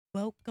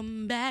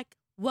Welcome back.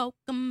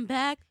 Welcome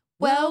back.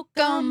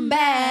 Welcome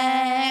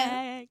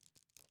back.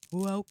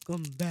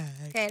 Welcome back.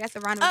 Okay, that's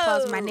a round of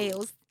applause for my Oh.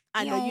 nails.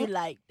 I know you Yo.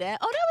 like that.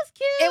 Oh, that was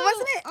cute. It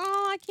wasn't it?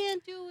 Oh, I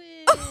can't do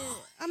it.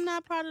 I'm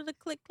not part of the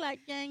click clack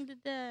gang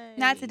today.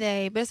 Not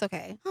today, but it's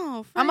okay.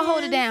 Oh, I'm gonna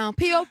hold it down.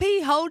 P.O.P.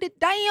 Hold it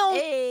down.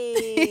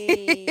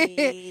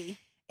 Hey.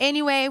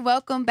 Anyway,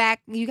 welcome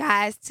back, you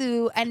guys,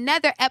 to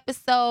another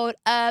episode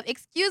of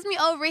Excuse Me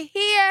Over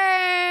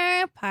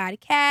Here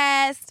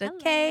podcast.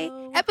 Okay,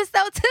 Hello.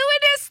 episode 2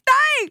 in this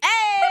thing.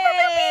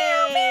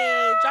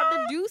 Hey. Drop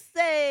the juice.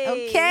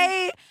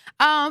 Okay.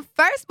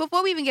 First,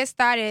 before we even get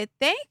started,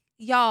 thank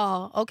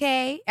y'all.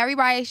 Okay,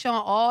 everybody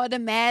showing all the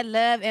mad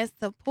love and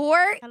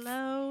support.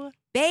 Hello.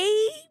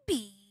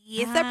 Baby,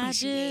 it's I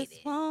appreciated.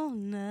 just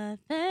wanna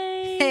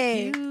thank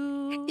Hey.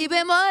 you. You've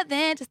been more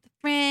than just a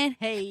friend.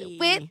 Hey.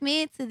 With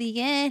me to the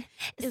end.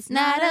 It's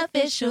not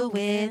official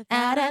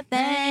without a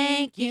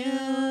thank you.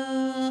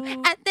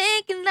 I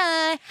thank you,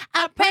 Lord.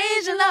 I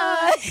praise you,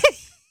 Lord.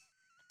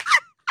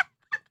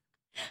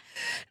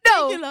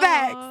 Thank you, No,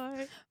 facts.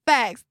 Lord.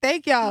 Facts.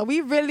 Thank y'all.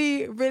 We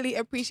really, really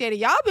appreciate it.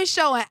 Y'all been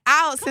showing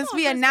out since Come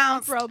we on,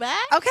 announced.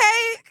 throwback.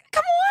 Okay,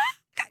 come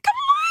on.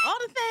 All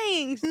the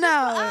things. No.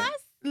 Just for us.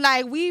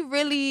 Like, we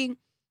really,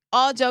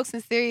 all jokes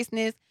and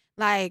seriousness,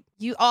 like,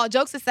 you all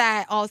jokes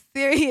aside, all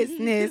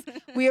seriousness,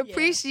 we Yeah.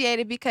 appreciate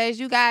it because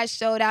you guys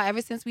showed out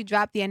ever since we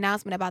dropped the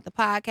announcement about the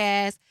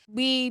podcast.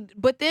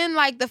 But then,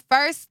 like, the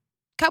first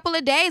couple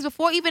of days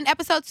before even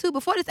episode 2,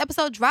 before this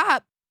episode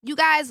dropped, you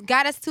guys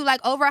got us to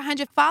like over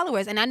 100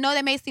 followers. And I know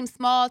that may seem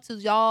small to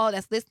y'all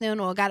that's listening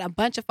or got a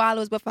bunch of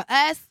followers, but for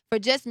us, for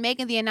just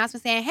making the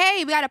announcement saying,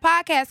 hey, we got a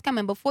podcast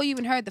coming before you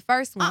even heard the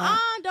first one.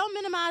 Don't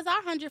minimize our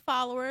 100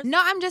 followers.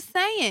 No, I'm just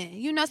saying.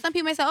 You know, some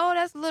people may say, oh,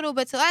 that's little,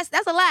 but to us,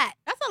 that's a lot.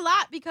 That's a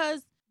lot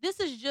because this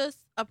is just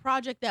a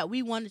project that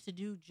we wanted to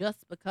do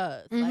just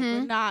because. Like,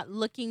 we're not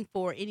looking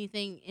for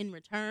anything in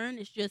return.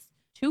 It's just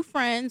two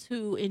friends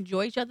who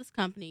enjoy each other's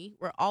company.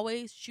 We're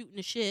always shooting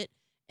the shit.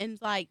 And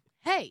it's like,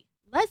 hey,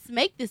 let's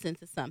make this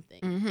into something.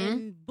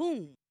 And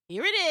boom,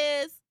 here it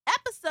is.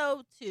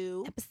 Episode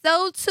 2.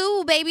 Episode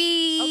 2,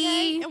 baby.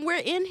 Okay, and we're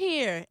in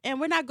here, and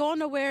we're not going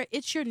nowhere.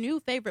 It's your new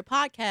favorite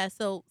podcast,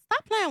 so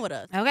stop playing with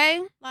us.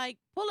 Okay. Like,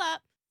 pull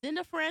up, send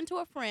a friend to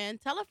a friend,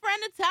 tell a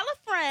friend to tell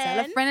a friend.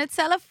 Tell a friend to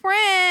tell a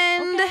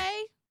friend.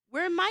 Okay,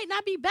 we might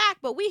not be back,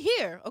 but we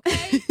here.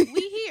 Okay,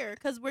 we here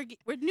because we're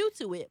new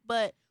to it,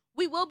 but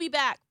we will be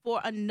back for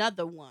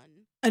another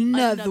one.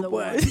 Another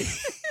one.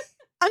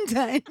 I'm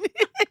done.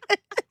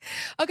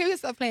 Okay, we gotta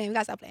stop playing.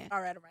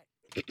 All right.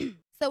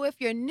 So if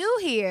you're new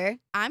here,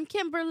 I'm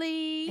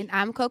Kimberly, and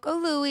I'm Coco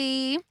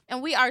Louie,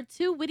 and we are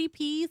two witty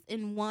peas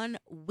in one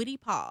witty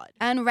pod.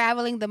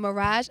 unraveling the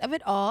mirage of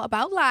it all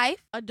about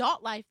life,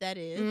 Adult life, that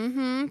is.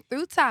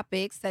 through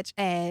topics such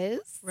as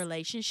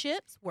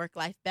Relationships,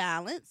 work-life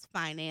balance,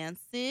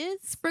 finances.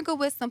 sprinkled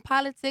with some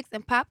politics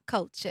and pop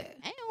culture.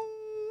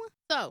 Ow.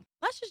 So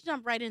let's just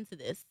jump right into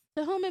this.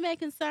 To whom it may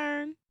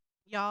concern,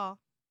 y'all,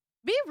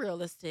 be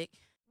realistic.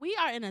 We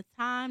are in a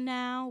time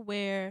now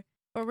where,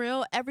 for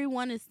real,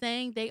 everyone is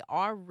saying they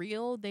are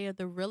real. They are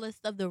the realest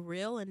of the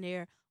real, and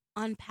they're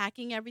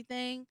unpacking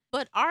everything.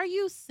 But are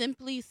you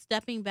simply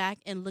stepping back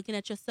and looking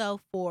at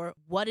yourself for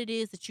what it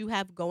is that you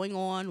have going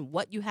on,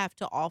 what you have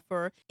to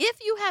offer? If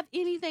you have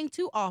anything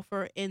to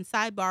offer, in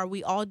sidebar,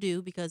 we all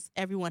do because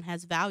everyone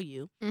has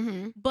value.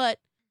 But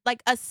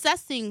like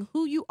assessing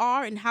who you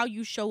are and how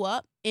you show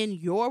up in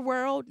your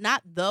world,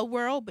 not the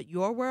world, but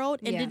your world,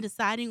 and then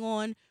deciding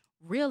on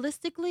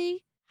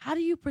realistically, how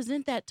do you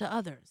present that to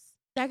others?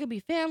 That could be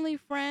family,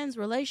 friends,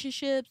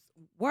 relationships,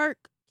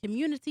 work,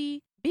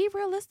 community. Be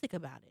realistic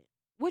about it.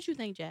 What you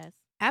think, Jazz?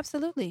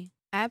 Absolutely.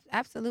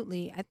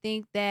 Absolutely. I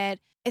think that,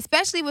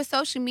 especially with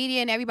social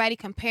media and everybody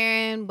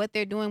comparing what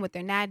they're doing, what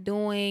they're not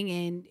doing.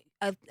 And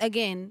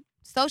again,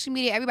 social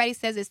media, everybody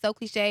says it's so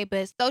cliche,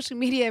 but social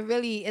media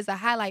really is a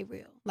highlight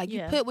reel. Like,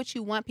 you put what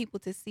you want people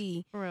to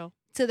see For real.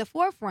 to the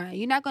forefront.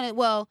 You're not going to,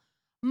 well,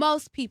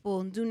 most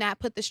people do not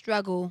put the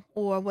struggle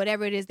or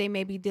whatever it is they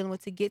may be dealing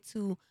with to get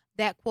to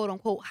that quote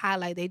unquote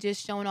highlight. They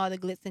just showing all the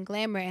glitz and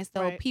glamour. And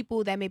so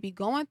people that may be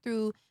going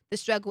through the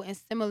struggle in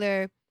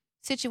similar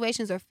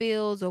situations or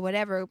fields or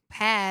whatever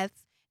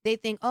paths, they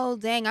think, oh,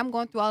 dang, I'm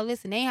going through all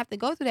this, and they have to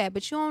go through that.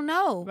 But you don't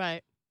know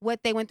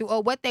what they went through,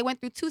 or what they went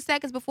through 2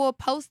 seconds before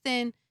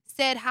posting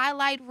said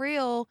highlight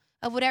reel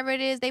of whatever it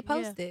is they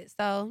posted.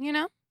 So, you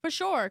know. For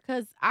sure,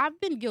 because I've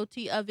been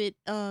guilty of it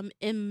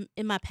in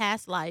my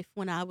past life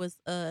when I was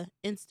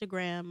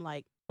Instagram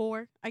like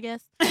whore, I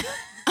guess.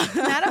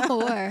 Not a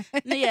whore.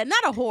 Yeah,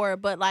 not a whore,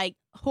 but like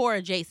whore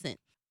adjacent.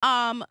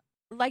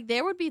 Like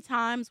there would be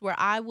times where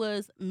I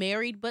was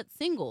married but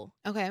single.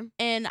 Okay.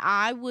 And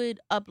I would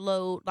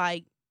upload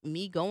like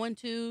me going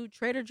to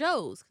Trader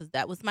Joe's because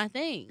that was my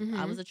thing.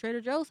 I was a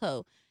Trader Joe's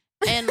hoe.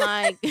 And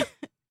like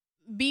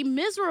be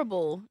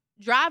miserable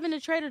driving to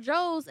Trader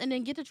Joe's and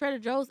then get to Trader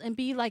Joe's and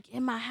be like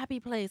in my happy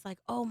place. Like,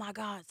 oh my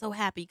God, so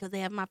happy because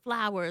they have my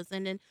flowers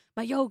and then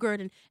my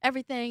yogurt and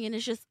everything. And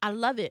it's just, I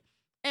love it.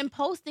 And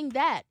posting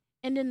that.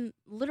 And then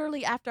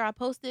literally after I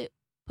posted,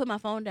 put my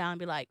phone down and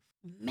be like,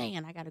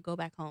 man, I got to go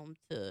back home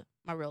to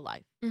my real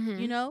life, Mm-hmm.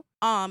 you know?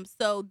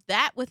 So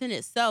that within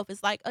itself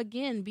is like,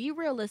 again, be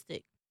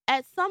realistic.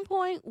 At some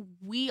point,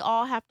 we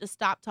all have to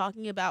stop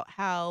talking about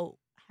how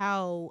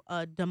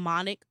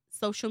demonic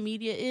social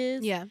media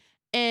is, Yeah.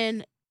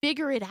 and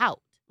figure it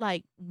out.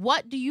 Like,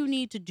 what do you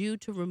need to do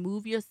to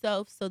remove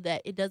yourself so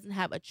that it doesn't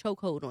have a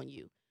chokehold on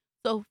you?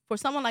 So for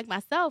someone like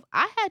myself,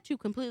 I had to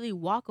completely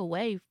walk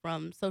away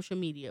from social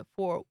media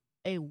for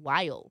a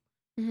while.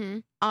 Mm-hmm.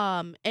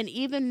 And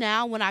even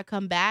now when I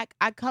come back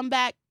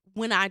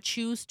when I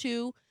choose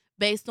to,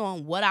 based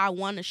on what I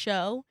want to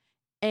show.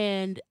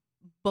 And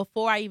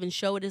before I even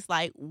show it, it's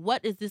like,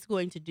 what is this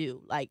going to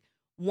do? Like,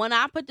 when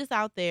I put this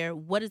out there,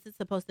 what is it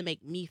supposed to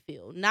make me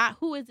feel? Not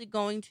who is it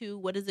going to,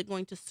 what is it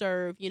going to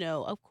serve? You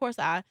know, of course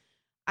I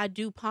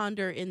do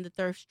ponder in the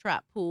thirst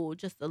trap pool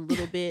just a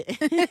little bit.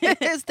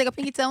 Stick a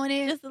pinky toe in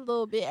it. Just a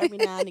little bit every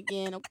now and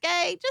again,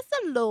 okay? Just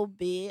a little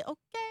bit,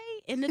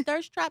 okay? And the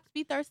thirst traps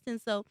be thirsting,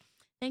 so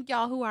thank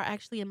y'all who are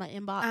actually in my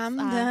inbox. I'm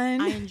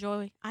done.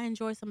 I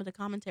enjoy some of the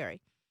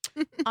commentary.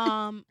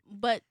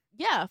 But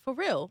yeah, for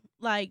real.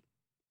 Like,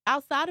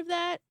 outside of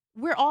that,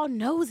 we're all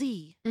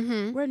nosy.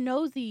 Mm-hmm. We're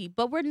nosy,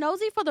 but we're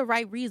nosy for the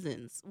right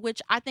reasons,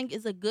 which I think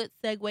is a good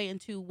segue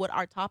into what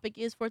our topic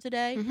is for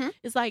today. Mm-hmm.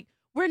 It's like,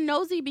 we're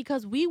nosy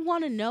because we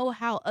want to know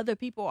how other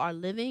people are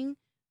living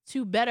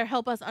to better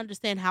help us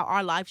understand how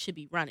our life should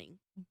be running.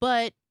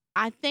 But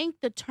I think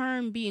the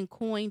term being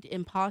coined,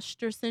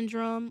 imposter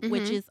syndrome,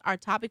 which Mm-hmm. is our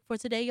topic for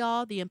today,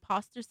 y'all, the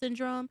imposter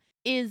syndrome,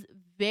 is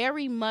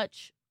very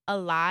much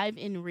alive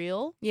and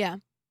real. Yeah.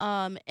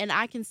 And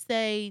I can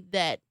say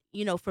that,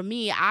 you know, for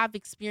me, I've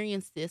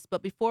experienced this.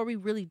 But before we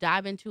really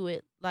dive into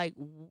it, like,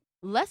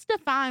 let's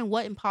define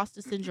what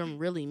imposter syndrome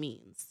really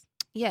means.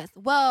 Yes.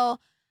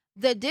 Well,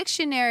 the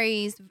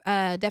dictionary's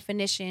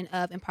definition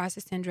of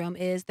imposter syndrome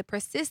is the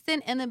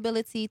persistent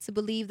inability to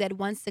believe that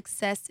one's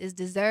success is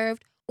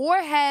deserved or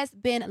has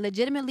been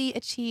legitimately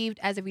achieved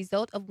as a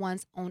result of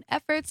one's own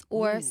efforts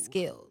or Ooh.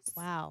 skills.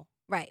 Wow.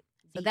 Right.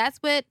 So Deep. that's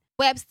what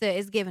Webster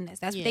is giving us.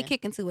 That's what they Yeah.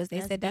 kicking to us. They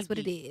That's said that's deep, what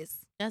it deep. is.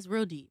 That's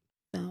real deep.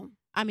 So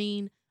I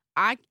mean,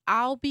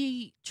 I'll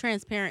be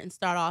transparent and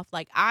start off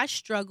like, I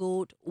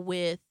struggled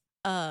with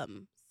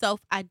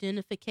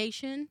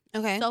self-identification.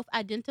 okay.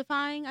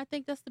 Self-identifying, I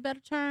think that's the better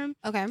term.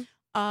 Okay.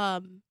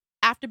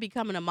 After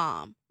becoming a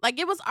mom. Like,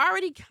 it was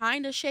already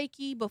kind of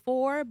shaky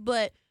before,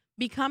 but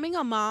becoming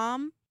a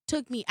mom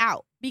took me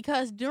out,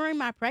 because during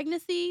my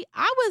pregnancy,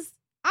 I was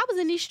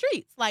in these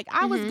streets. Like,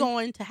 I was Mhm.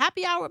 going to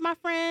happy hour with my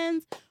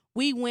friends.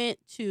 We went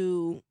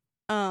to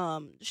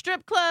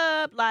strip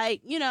club.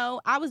 Like, you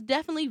know, I was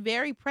definitely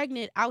very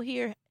pregnant out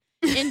here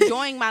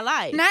enjoying my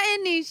life. Not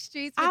in these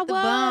streets with the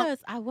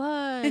bump. I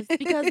was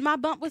because my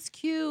bump was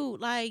cute.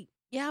 Like,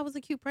 yeah, I was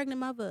a cute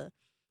pregnant mother.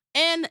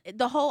 And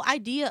the whole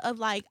idea of,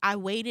 like, I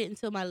waited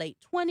until my late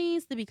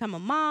 20s to become a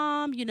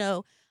mom. You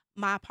know,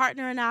 my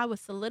partner and I was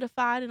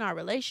solidified in our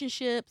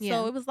relationship. Yeah.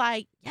 So it was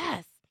like,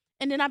 yes.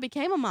 And then I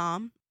became a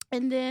mom.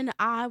 And then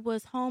I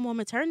was home on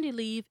maternity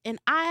leave, and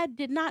I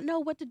did not know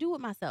what to do with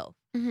myself.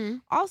 Mm-hmm.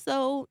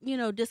 Also, you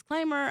know,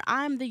 disclaimer,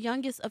 I'm the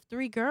youngest of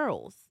 3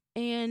 girls,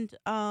 and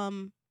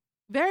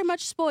very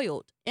much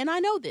spoiled. And I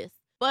know this,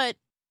 but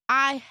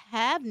I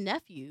have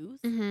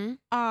nephews. Mm-hmm.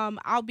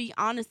 I'll be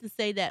honest and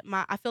say that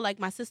I feel like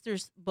my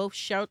sisters both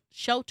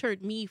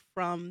sheltered me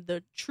from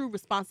the true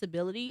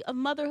responsibility of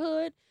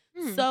motherhood.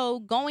 So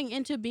going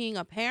into being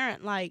a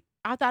parent, like,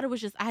 I thought it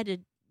was just, I had to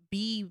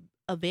be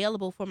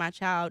available for my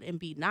child and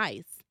be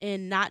nice,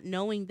 and not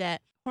knowing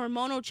that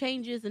hormonal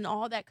changes and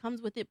all that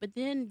comes with it, but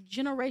then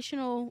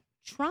generational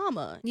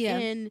trauma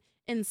and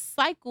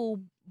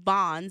cycle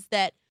bonds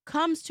that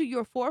comes to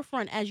your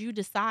forefront as you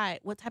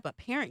decide what type of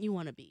parent you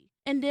want to be.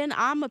 And then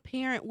I'm a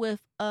parent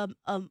with a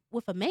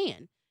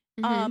man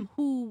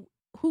who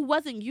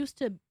wasn't used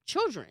to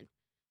children.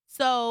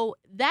 So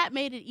that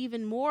made it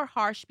even more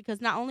harsh,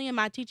 because not only am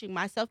I teaching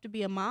myself to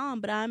be a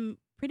mom, but I'm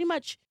pretty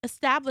much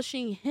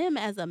establishing him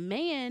as a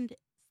man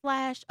 /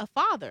 a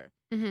father.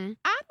 Mm-hmm.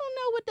 I don't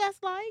know what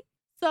that's like.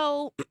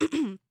 So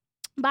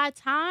by the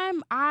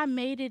time I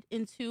made it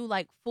into,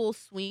 like, full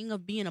swing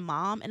of being a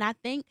mom, and I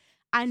think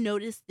I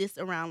noticed this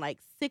around like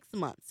 6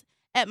 months.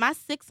 At my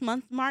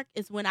 6-month mark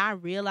is when I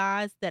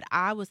realized that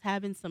I was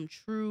having some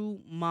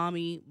true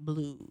mommy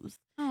blues.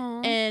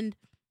 Aww. And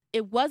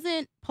it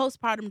wasn't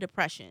postpartum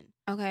depression.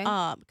 Okay.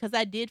 Because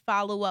I did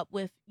follow up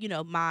with, you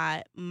know,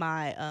 my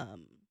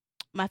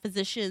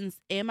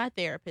physicians and my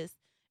therapist,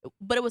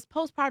 but it was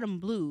postpartum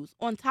blues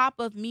on top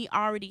of me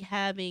already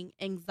having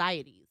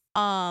anxieties,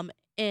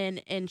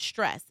 and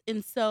stress.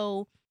 And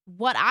so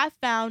what I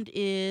found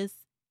is,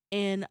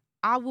 and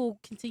I will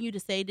continue to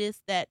say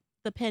this, that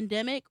the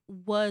pandemic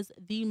was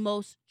the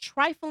most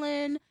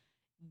trifling,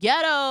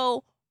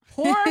 ghetto,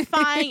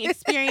 horrifying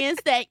experience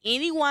that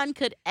anyone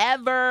could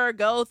ever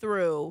go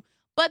through.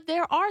 But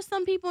there are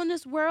some people in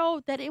this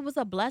world that it was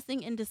a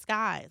blessing in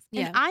disguise.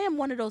 Yeah. And I am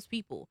one of those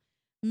people.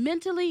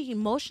 Mentally,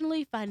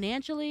 emotionally,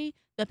 financially,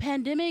 the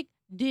pandemic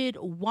did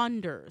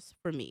wonders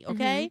for me,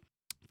 okay?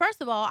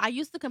 First of all, I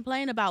used to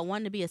complain about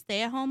wanting to be a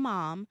stay-at-home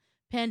mom,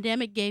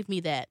 Pandemic gave me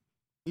that.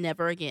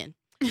 Never again.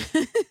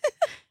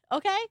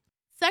 Okay?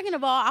 Second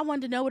of all, I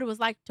wanted to know what it was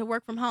like to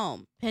work from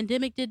home.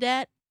 Pandemic did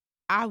that.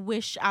 I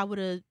wish I would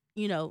have,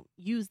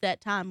 used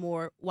that time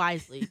more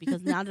wisely,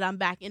 because now that I'm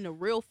back in the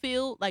real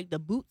field, like the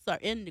boots are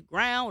in the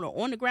ground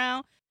or on the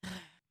ground.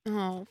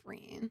 Oh,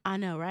 friend. I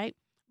know, right?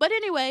 But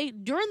anyway,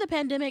 during the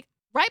pandemic,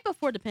 right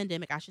before the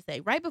pandemic, I should say,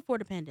 right before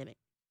the pandemic,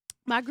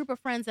 my group of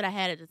friends that I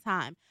had at the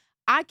time,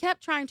 I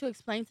kept trying to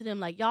explain to them,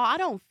 like, y'all, I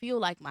don't feel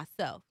like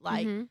myself.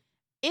 Like,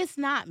 it's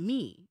not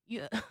me.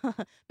 You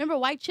remember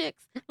White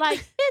Chicks?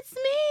 Like, it's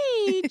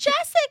me,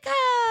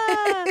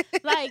 Jessica.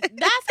 Like,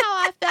 that's how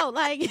I felt.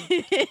 Like,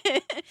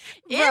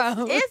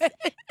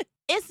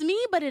 it's me,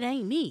 but it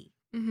ain't me.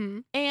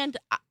 And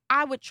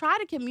I would try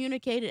to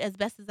communicate it as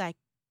best as I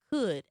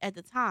could at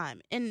the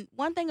time. And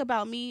one thing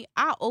about me,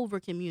 I over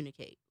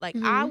communicate. Like,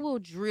 I will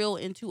drill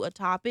into a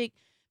topic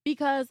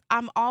because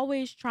I'm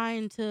always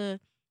trying to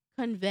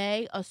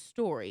convey a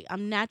story.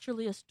 I'm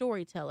naturally a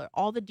storyteller.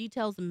 All the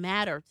details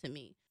matter to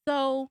me.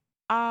 So,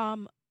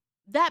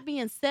 that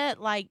being said,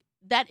 like,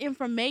 that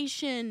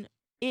information,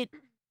 it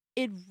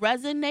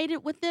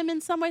resonated with them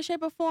in some way,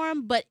 shape, or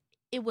form, but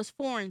it was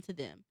foreign to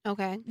them.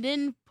 Okay.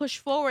 Then push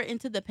forward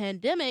into the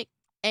pandemic,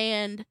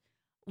 and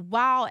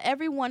while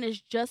everyone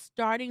is just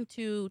starting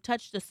to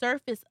touch the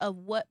surface of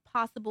what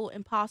possible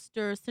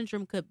imposter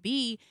syndrome could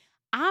be,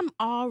 I'm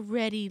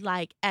already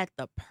like at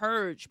the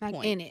purge point.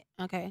 Like in it.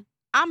 Okay.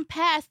 I'm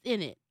past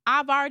in it.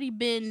 I've already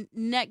been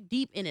neck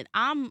deep in it.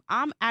 I'm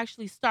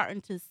actually starting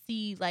to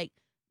see like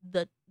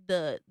the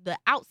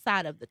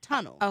outside of the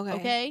tunnel.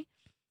 Okay.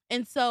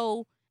 And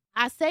so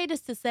I say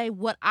this to say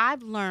what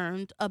I've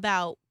learned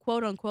about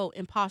quote unquote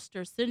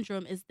imposter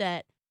syndrome is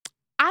that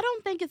I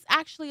don't think it's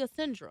actually a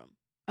syndrome.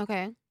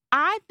 Okay.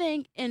 I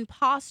think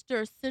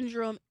imposter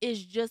syndrome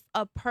is just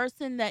a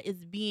person that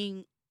is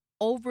being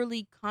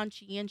overly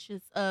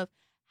conscientious of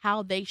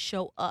how they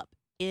show up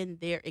in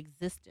their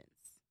existence.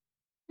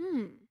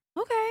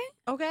 Okay.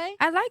 Okay.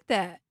 I like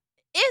that.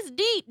 It's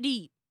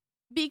deep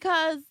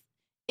because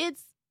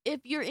if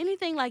you're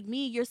anything like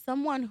me, you're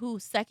someone who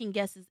second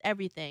guesses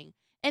everything.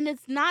 And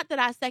it's not that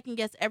I second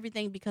guess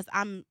everything because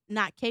I'm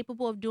not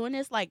capable of doing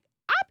this. Like,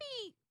 I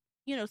be,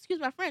 excuse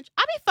my French,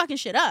 I be fucking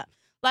shit up.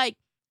 Like,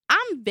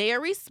 I'm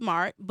very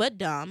smart but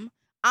dumb.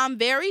 I'm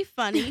very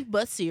funny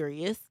but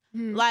serious.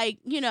 Like,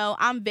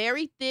 I'm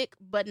very thick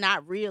but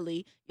not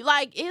really.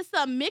 Like, it's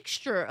a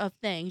mixture of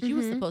things. You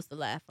were supposed to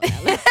laugh on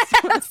that.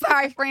 I'm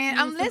sorry, friend.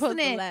 I'm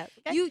listening. Laugh,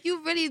 okay?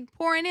 You really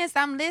pouring in, so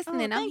I'm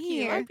listening. I'm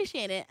here. You. I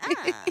appreciate it.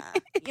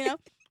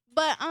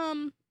 But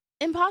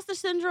imposter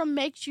syndrome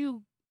makes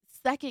you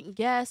second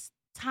guess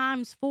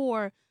times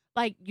 4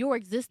 like your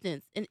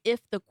existence and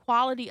if the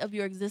quality of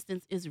your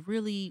existence is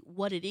really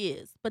what it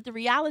is. But the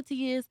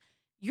reality is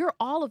you're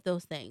all of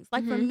those things.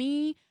 Like for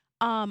me,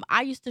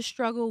 I used to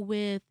struggle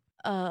with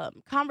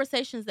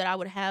conversations that I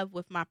would have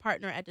with my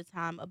partner at the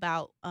time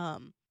about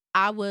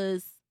I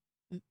was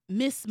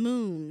Miss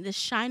Moon, the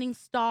shining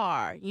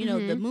star,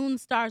 the moon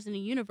stars in the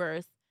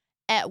universe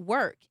at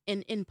work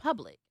and in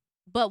public.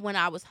 But when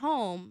I was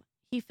home,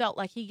 he felt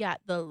like he got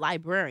the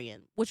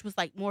librarian, which was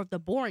like more of the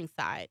boring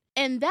side.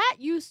 And that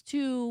used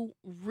to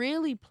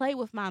really play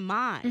with my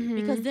mind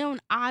because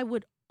then I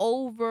would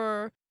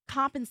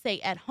overcompensate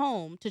at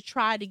home to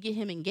try to get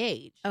him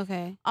engaged.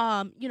 Okay.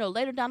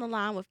 Later down the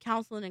line with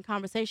counseling and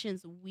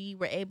conversations, we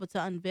were able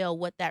to unveil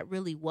what that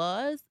really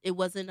was. It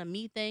wasn't a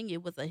me thing.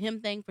 It was a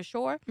him thing for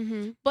sure.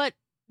 But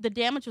the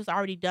damage was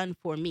already done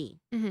for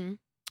me.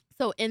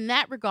 So in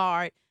that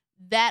regard,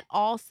 that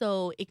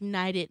also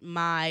ignited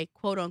my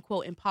quote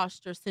unquote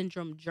imposter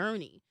syndrome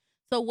journey.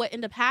 So what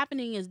ended up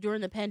happening is during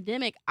the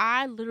pandemic,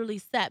 I literally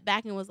sat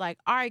back and was like,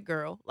 all right,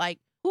 girl, like,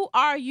 who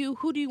are you?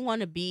 Who do you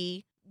want to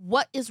be?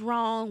 What is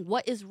wrong?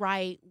 What is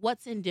right?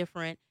 What's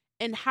indifferent?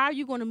 And how are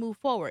you going to move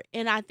forward?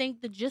 And I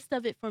think the gist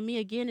of it for me,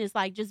 again, is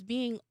like just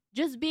being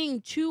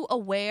too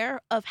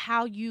aware of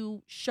how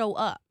you show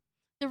up.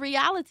 The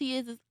reality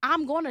is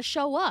I'm going to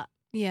show up.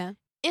 Yeah.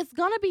 It's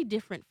going to be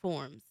different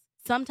forms.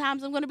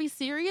 Sometimes I'm going to be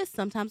serious.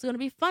 Sometimes I'm going to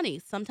be funny.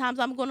 Sometimes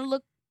I'm going to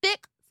look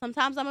thick.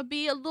 Sometimes I'm going to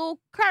be a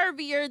little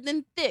curvier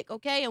than thick,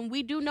 okay? And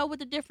we do know what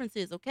the difference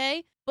is,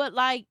 okay? But,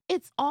 like,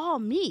 it's all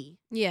me.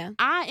 Yeah.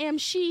 I am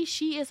she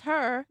is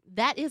her,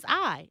 that is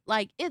I.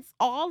 Like, it's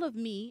all of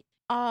me.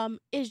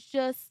 It's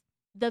just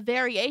the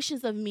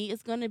variations of me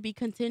is going to be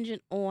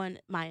contingent on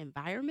my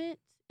environment.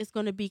 It's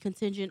going to be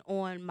contingent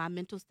on my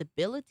mental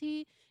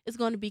stability. It's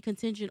going to be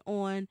contingent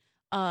on,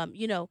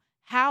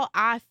 how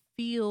I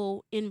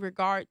feel in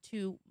regard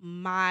to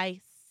my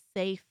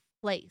safe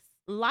place.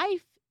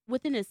 Life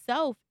within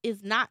itself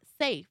is not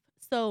safe.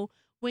 So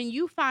when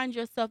you find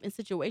yourself in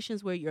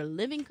situations where your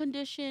living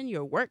condition,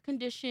 your work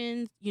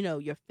conditions,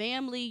 your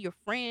family, your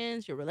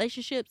friends, your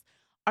relationships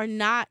are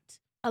not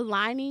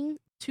aligning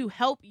to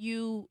help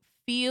you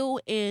feel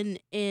and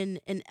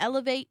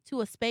elevate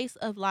to a space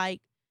of like,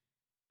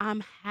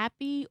 I'm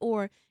happy,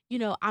 or,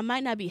 I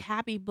might not be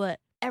happy, but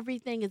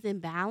everything is in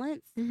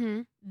balance.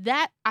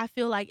 That I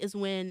feel like is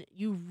when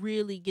you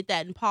really get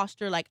that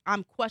imposter, like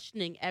I'm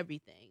questioning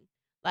everything.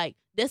 Like,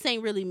 this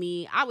ain't really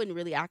me. I wouldn't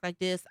really act like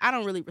this. I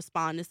don't really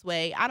respond this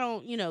way. I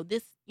don't,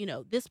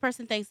 this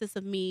person thinks this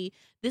of me.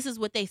 This is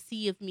what they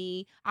see of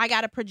me. I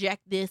got to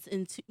project this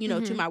into,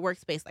 to my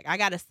workspace. Like, I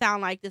got to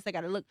sound like this. I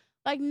got to look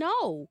like,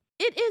 no,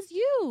 it is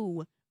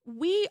you.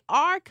 We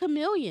are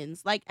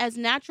chameleons. Like, as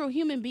natural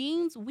human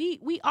beings,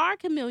 we are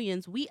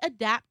chameleons. We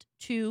adapt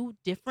to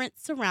different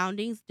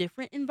surroundings,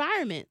 different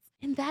environments.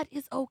 And that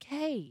is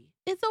okay.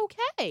 It's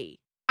okay.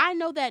 I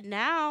know that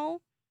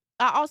now.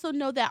 I also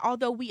know that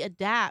although we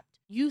adapt,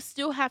 you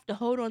still have to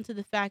hold on to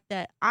the fact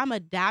that I'm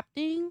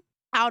adapting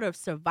out of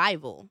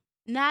survival,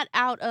 not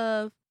out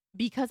of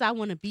because I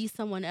want to be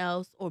someone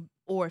else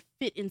or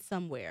fit in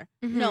somewhere.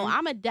 No,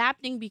 I'm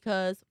adapting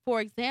because,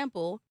 for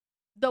example,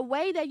 the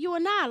way that you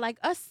and I, like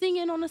us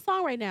singing on the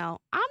song right now,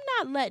 I'm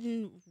not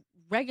letting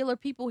regular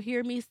people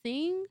hear me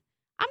sing.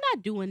 I'm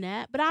not doing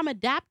that, but I'm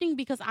adapting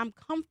because I'm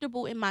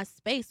comfortable in my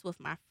space with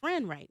my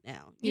friend right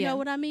now. You know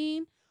what I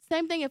mean?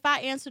 Same thing if I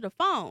answer the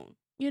phone.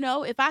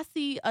 If I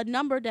see a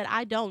number that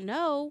I don't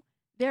know,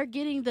 they're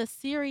getting the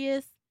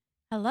serious,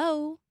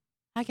 hello,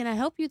 how can I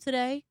help you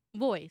today?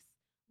 Voice.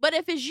 But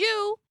if it's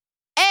you,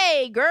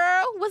 hey,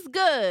 girl, what's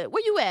good?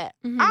 Where you at?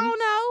 I don't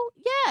know.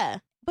 Yeah.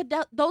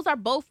 But those are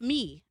both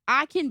me.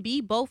 I can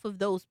be both of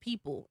those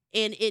people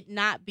and it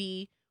not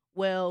be,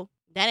 well,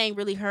 that ain't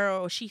really her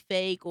or she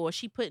fake or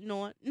she putting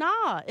on.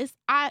 Nah, it's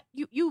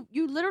you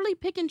literally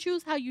pick and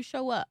choose how you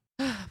show up.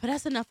 But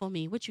that's enough on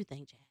me. What you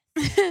think,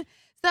 Jazz?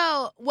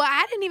 So,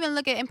 I didn't even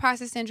look at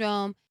imposter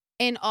syndrome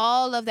in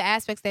all of the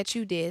aspects that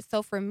you did.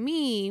 So for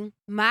me,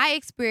 my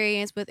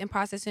experience with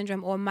imposter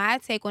syndrome or my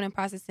take on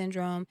imposter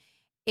syndrome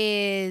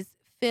is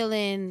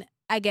feeling,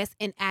 I guess,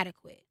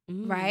 inadequate,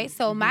 right?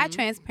 So my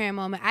transparent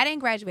moment, I didn't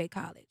graduate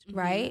college,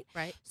 right?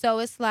 Right. So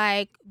it's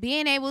like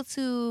being able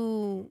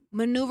to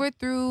maneuver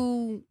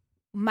through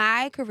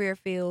my career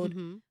field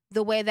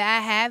the way that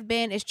I have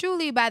been is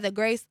truly by the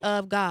grace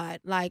of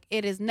God. Like,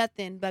 it is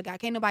nothing but God.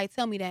 Can't nobody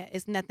tell me that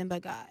it's nothing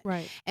but God.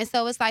 Right. And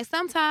so it's like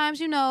sometimes,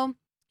 you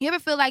ever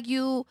feel like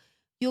you'll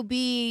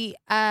be,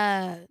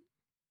 I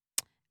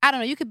don't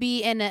know, you could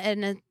be in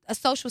a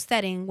social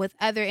setting with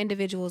other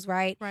individuals,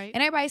 right? Right.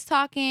 And everybody's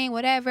talking,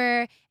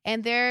 whatever,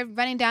 and they're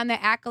running down their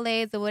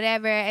accolades or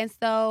whatever. And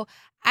so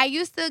I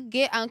used to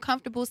get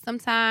uncomfortable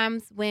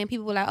sometimes when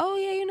people were like, oh,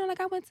 yeah, like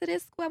I went to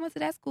this school, I went to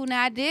that school.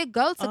 Now, I did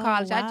go to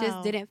college. Wow. I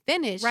just didn't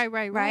finish.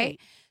 Right.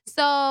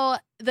 So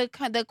the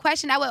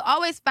question, I would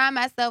always find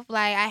myself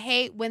like, I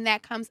hate when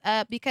that comes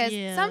up because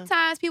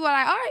sometimes people are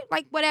like, all right,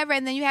 like whatever.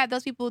 And then you have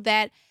those people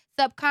that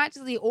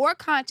subconsciously or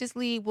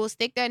consciously will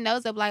stick their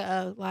nose up like,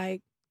 oh,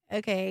 like,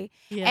 okay.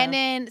 Yeah. And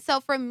then, so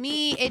for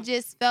me, it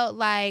just felt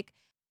like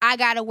I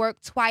got to work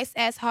twice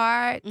as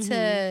hard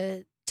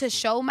to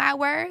show my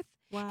worth.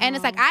 Wow. And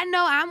it's like, I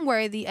know I'm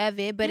worthy of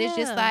it, but it's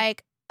just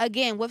like,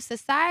 again, with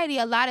society,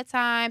 a lot of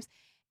times,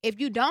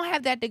 if you don't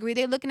have that degree,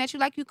 they're looking at you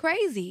like you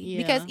crazy. Yeah.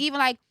 Because even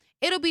like,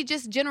 it'll be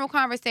just general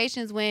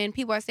conversations when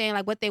people are saying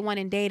like what they want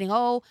in dating.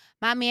 Oh,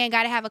 my man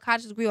got to have a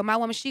college degree or my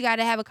woman, she got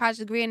to have a college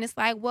degree. And it's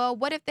like, well,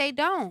 what if they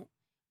don't?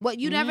 What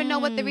you never know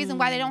what the reason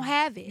why they don't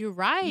have it. You're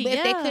right.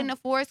 If they couldn't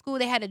afford school,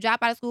 they had to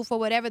drop out of school for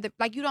whatever.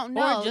 Like, you don't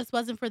know. Or it just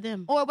wasn't for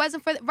them. Or it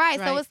wasn't for right.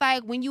 So it's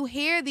like when you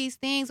hear these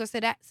things or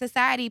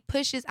society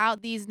pushes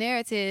out these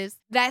narratives,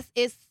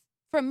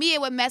 for me, it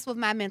would mess with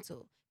my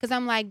mental. Because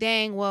I'm like,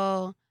 dang,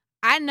 well,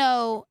 I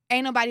know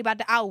ain't nobody about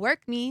to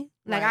outwork me.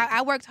 Like,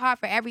 I worked hard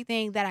for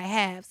everything that I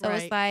have. So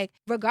it's like,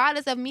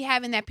 regardless of me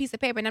having that piece of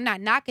paper, and I'm not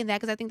knocking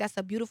that because I think that's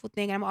a beautiful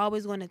thing. And I'm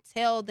always going to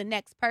tell the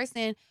next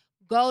person,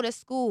 go to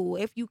school.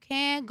 If you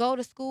can, go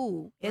to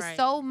school. It's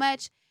so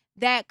much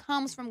that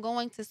comes from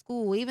going to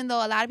school, even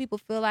though a lot of people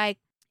feel like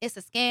it's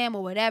a scam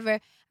or whatever.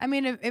 I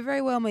mean, it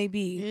very well may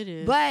be. It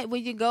is. But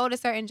when you go to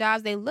certain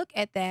jobs, they look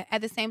at that.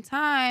 At the same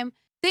time,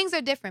 things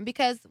are different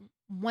because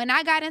when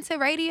I got into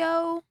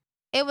radio,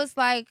 it was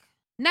like,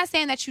 not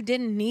saying that you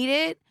didn't need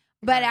it,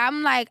 but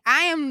I'm like,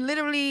 I am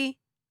literally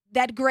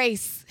that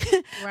grace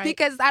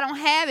because I don't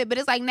have it. But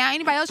it's like now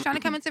anybody else trying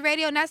to come into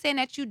radio, not saying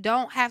that you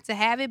don't have to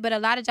have it, but a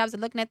lot of jobs are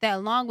looking at that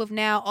along with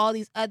now all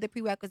these other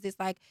prerequisites,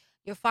 like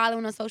you're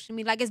following on social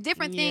media. Like, it's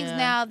different things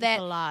now that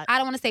I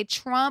don't want to say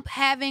trump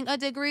having a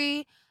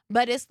degree,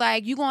 but it's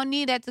like you're going to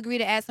need that degree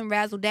to add some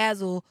razzle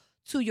dazzle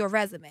to your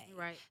resume.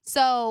 Right.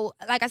 So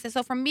like I said,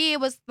 so for me,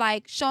 it was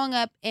like showing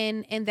up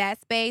in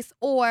that space,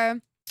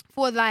 or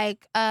for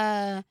like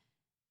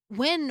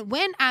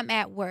when I'm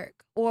at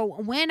work or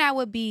when I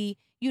would be,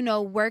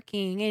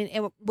 working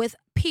and with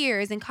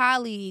peers and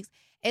colleagues,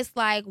 it's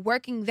like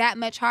working that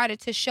much harder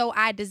to show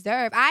I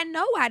deserve. I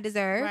know I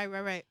deserve.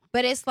 Right.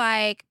 But it's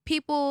like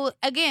people,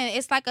 again,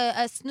 it's like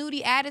a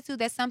snooty attitude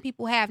that some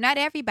people have. Not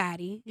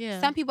everybody. Yeah.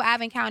 Some people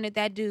I've encountered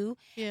that do.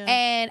 Yeah.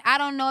 And I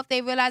don't know if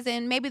they realize it,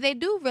 and maybe they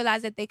do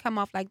realize that they come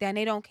off like that and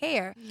they don't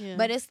care. Yeah.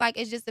 But it's like,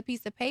 it's just a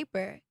piece of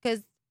paper.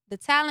 Because the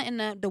talent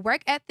and the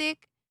work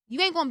ethic, you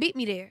ain't going to beat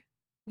me there.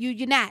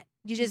 You're not.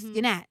 You just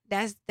you're not.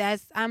 That's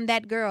I'm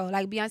that girl.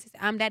 Like Beyonce said,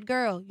 I'm that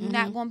girl. You're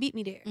not gonna beat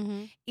me there.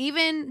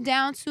 Even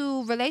down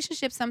to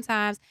relationships,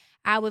 sometimes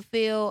I would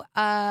feel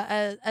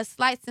a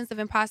slight sense of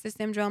imposter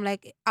syndrome.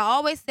 Like I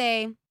always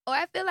say, or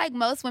I feel like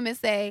most women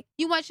say,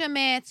 you want your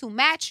man to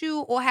match you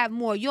or have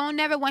more. You don't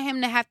never want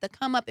him to have to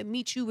come up and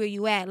meet you where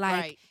you at.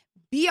 Like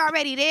be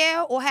already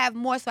there or have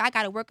more, so I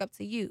gotta work up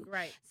to you.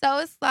 Right. So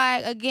it's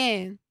like,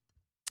 again,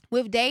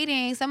 with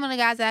dating, some of the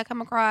guys that I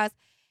come across,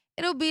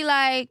 it'll be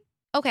like,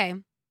 okay,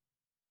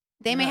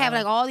 they may have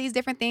like all these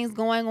different things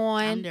going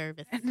on. I'm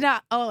nervous. No,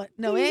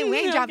 we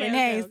ain't dropping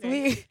names.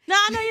 Okay. No,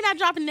 I know you're not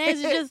dropping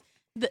names. It's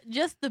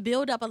just the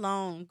build up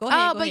alone. Go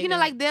ahead. But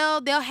like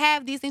they'll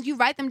have these things. You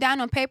write them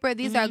down on paper.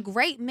 These are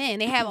great men.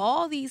 They have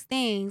all these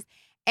things,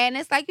 and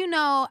it's like,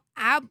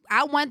 I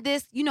want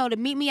this. To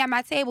meet me at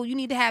my table. You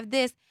need to have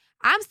this.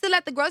 I'm still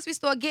at the grocery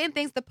store getting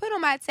things to put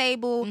on my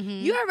table.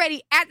 You're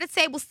already at the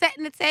table,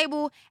 setting the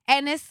table.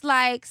 And it's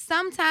like,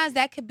 sometimes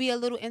that could be a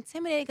little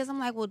intimidating because I'm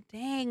like, well,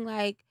 dang,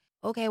 like,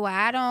 okay, well,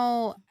 I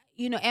don't,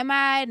 am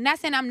I, not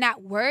saying I'm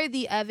not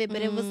worthy of it,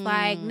 but it was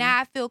like,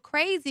 I feel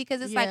crazy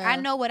because it's like, I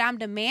know what I'm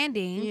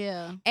demanding.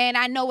 Yeah. And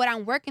I know what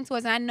I'm working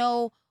towards. And I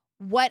know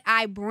what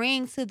I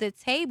bring to the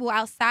table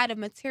outside of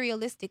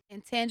materialistic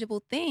and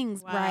tangible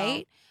things,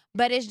 right?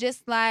 But it's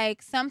just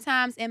like,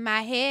 sometimes in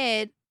my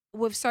head,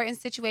 with certain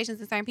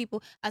situations and certain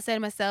people, I say to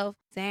myself,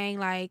 dang,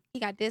 like, he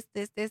got this.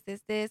 And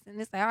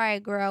it's like, all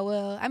right, girl,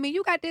 well, I mean,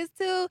 you got this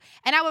too.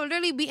 And I would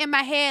literally be in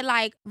my head,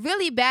 like,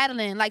 really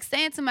battling, like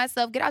saying to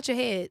myself, get out your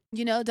head,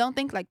 don't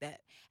think like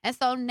that. And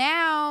so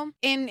now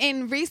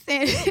in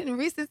recent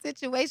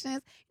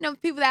situations,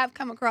 people that I've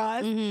come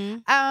across,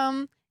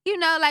 like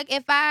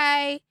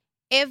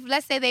if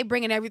let's say they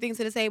bringing everything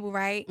to the table,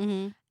 right?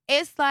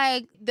 It's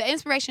like the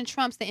inspiration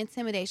trumps the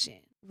intimidation.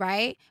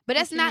 Right, but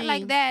that's not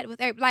like that. With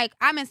like,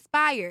 I'm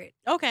inspired.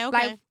 Okay.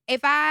 Like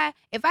if I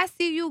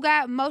see you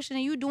got motion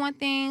and you doing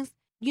things,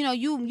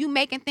 you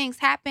making things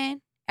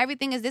happen.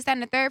 Everything is this, that,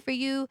 and the third for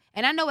you,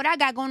 and I know what I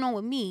got going on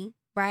with me.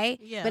 Right.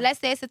 Yeah. But let's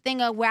say it's a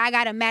thing of where I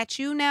gotta match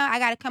you now. I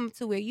gotta come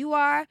to where you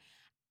are.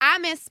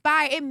 I'm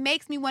inspired. It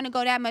makes me want to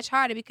go that much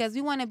harder because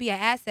we want to be an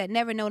asset,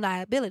 never no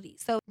liability.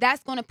 So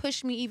that's going to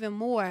push me even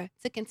more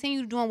to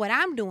continue doing what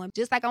I'm doing.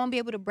 Just like I want to be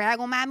able to brag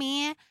on my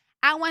man,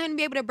 I want him to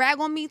be able to brag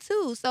on me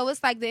too. So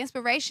it's like the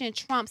inspiration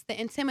trumps the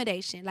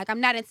intimidation. Like,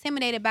 I'm not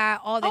intimidated by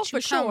all that you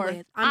come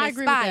with. I'm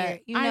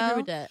inspired. I agree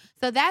with that.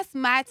 So that's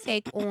my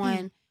take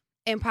on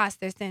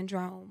imposter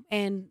syndrome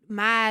and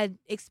my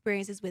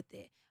experiences with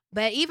it.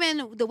 But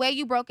even the way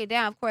you broke it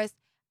down, of course,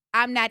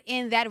 I'm not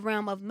in that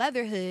realm of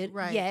motherhood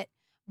yet.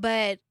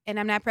 But, and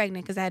I'm not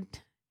pregnant because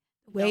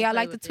y'all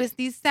like to twist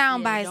these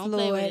sound bites,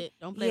 Lord.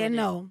 Don't play with it.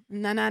 No.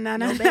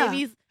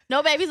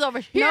 No babies over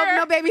here.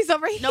 No babies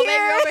over here. No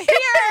baby over here.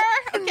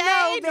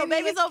 Okay. No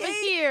babies over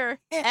escape. here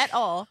at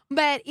all.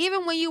 But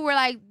even when you were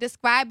like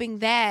describing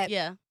that,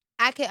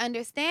 I could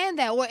understand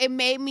that. Or it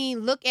made me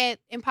look at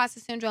imposter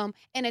syndrome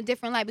in a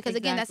different light. Because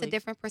again, that's a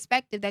different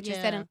perspective that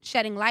you're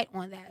shedding light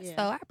on that.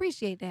 So I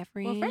appreciate that,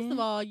 friend. Well, first of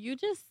all, you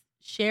just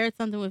shared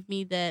something with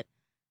me that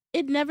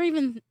it never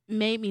even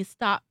made me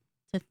stop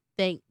to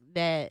think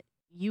that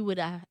you would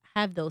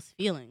have those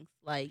feelings.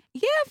 Like,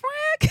 yeah,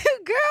 Frank,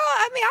 girl.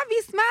 I mean, I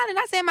be smiling.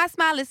 I say my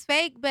smile is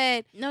fake,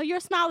 but no, your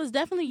smile is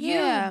definitely you.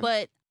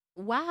 But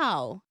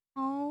wow,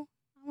 I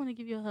want to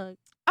give you a hug.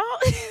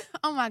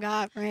 Oh my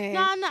God, Frank.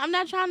 No, I'm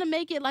not trying to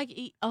make it like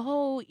a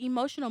whole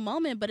emotional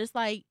moment, but it's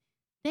like,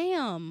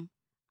 damn,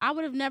 I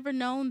would have never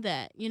known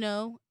that,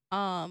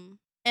 And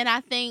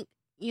I think,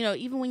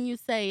 even when you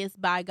say it's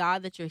by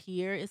God that you're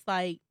here, it's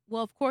like,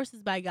 well, of course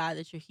it's by God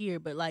that you're here,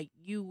 but like,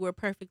 you were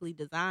perfectly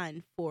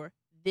designed for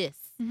this,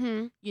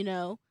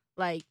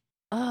 Like,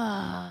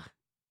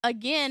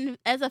 again,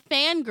 as a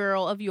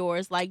fangirl of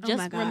yours, like,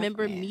 just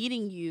remember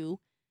meeting you,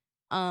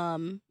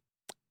 and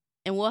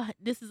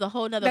this is a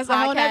whole nother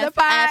podcast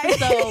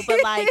episode,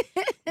 but like,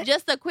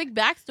 just a quick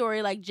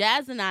backstory, like,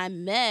 Jazz and I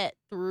met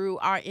through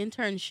our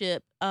internship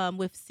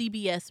with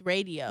CBS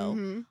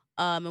Radio,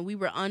 and we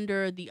were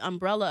under the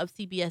umbrella of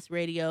CBS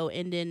Radio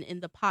and then in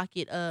the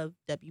pocket of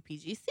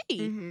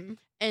WPGC,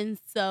 and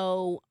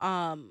so,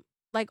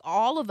 like,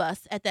 all of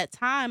us at that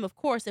time, of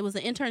course, it was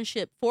an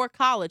internship for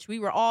college. We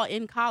were all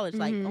in college.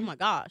 Like, oh my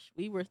gosh,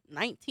 we were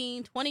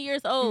 19, 20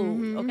 years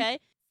old. Okay.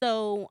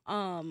 So,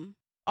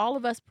 all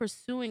of us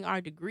pursuing our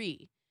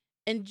degree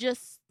and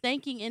just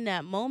thinking in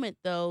that moment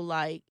though,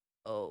 like,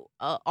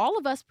 all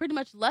of us pretty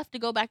much left to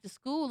go back to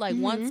school. Like,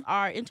 once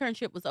our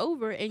internship was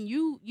over and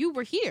you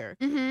were here,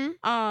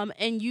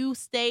 and you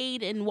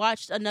stayed and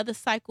watched another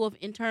cycle of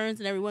interns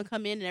and everyone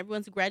come in and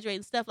everyone's graduating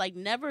and stuff, like,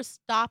 never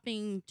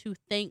stopping to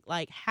think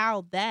like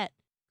how that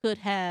could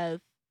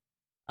have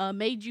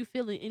made you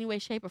feel in any way,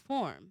 shape, or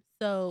form.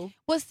 So,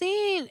 well,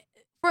 seeing,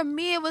 for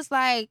me, it was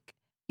like,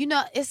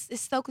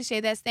 it's so cliche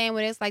that saying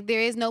where it's like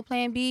there is no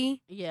plan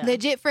B. Yeah.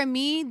 Legit for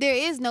me, there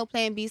is no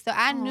plan B. So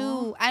I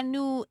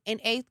knew in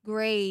 8th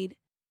grade.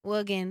 Well,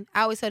 again,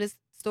 I always tell this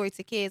story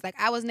to kids. Like,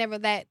 I was never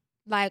that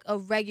like a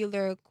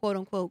regular quote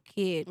unquote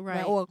kid,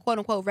 right? Or a quote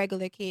unquote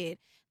regular kid.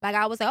 Like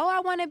I was like, oh,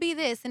 I want to be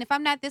this, and if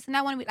I'm not this, and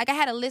I want to be like, I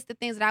had a list of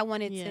things that I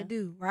wanted to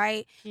do,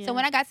 right? Yeah. So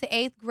when I got to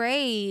 8th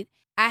grade,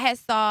 I had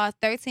saw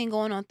 13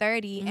 going on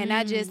 30, and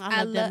I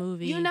love that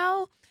movie. You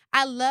know,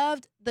 I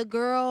loved the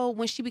girl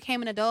when she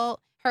became an adult,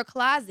 her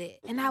closet,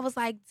 and I was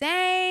like,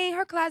 dang,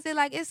 her closet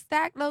like it's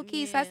stacked low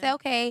key. So I said,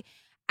 okay,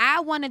 I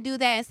want to do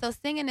that, and so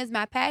singing is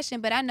my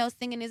passion, but I know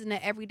singing isn't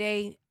an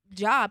everyday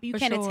job. You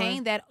can't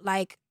attain that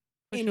like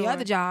any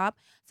other job.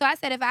 So I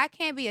said, if I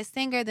can't be a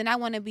singer, then I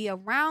want to be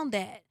around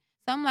that.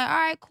 So I'm like, all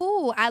right,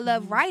 cool. I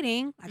love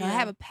writing. Like I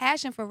have a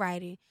passion for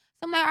writing.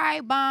 So I'm like, all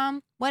right,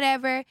 bomb,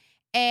 whatever.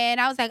 And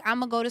I was like, I'm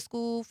gonna go to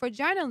school for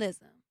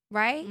journalism,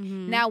 right?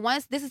 Now,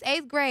 this is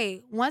 8th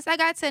grade. Once I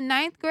got to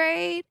 9th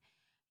grade,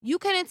 you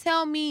couldn't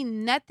tell me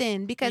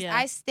nothing because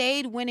I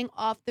stayed winning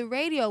off the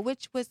radio,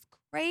 which was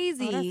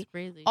crazy. Oh, that's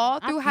crazy. All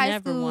through high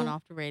school. Never won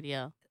off the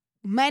radio.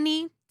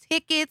 Money,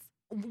 tickets,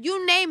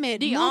 you name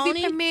it.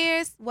 Movie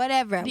premieres,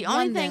 whatever. The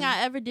only thing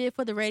I ever did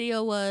for the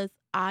radio was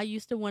I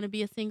used to want to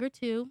be a singer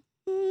too.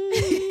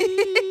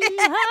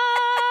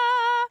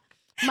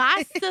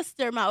 My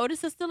sister, my older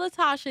sister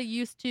Latasha,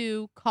 used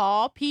to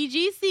call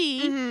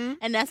PGC,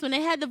 and that's when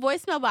they had the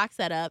voicemail box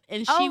set up,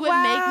 and she would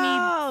make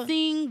me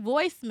sing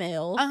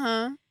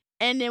voicemails.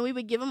 And then we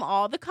would give them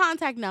all the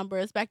contact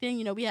numbers. Back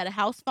then, we had a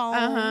house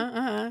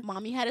phone.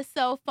 Mommy had a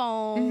cell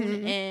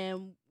phone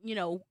and,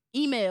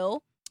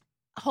 email,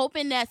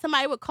 hoping that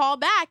somebody would call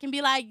back and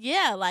be like,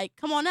 yeah, like,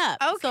 come on up.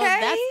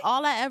 Okay.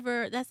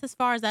 So that's as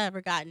far as I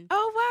ever gotten.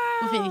 Oh,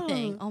 wow. With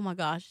anything. Oh, my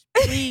gosh.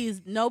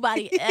 Please,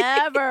 nobody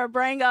ever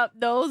bring up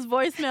those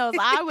voicemails.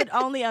 I would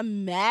only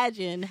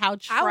imagine how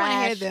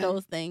trash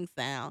those things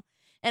sound.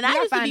 And I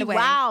used to be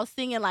wild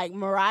singing like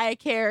Mariah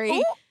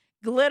Carey,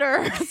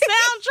 Glitter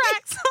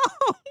soundtrack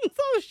songs.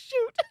 Oh,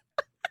 shoot.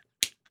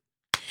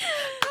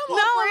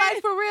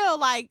 Like for real,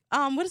 like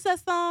what is that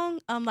song?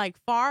 Like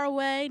Far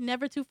Away,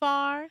 Never Too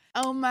Far.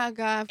 Oh my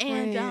God,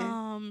 friend.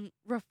 And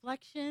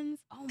Reflections.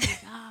 Oh my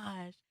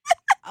gosh.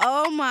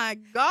 Oh my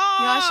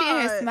God. Y'all, she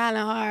in here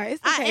smiling hard.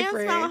 It's okay, I am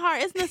friend. smiling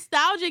hard. It's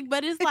nostalgic,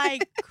 but it's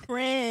like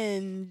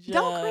cringe.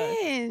 Don't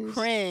cringe.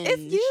 Cringe.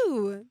 It's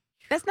you.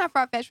 That's not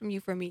far fetched from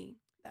you for me.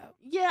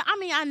 Yeah, I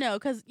mean, I know,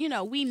 because,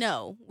 we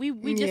know.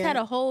 We just had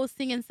a whole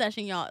singing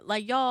session, y'all.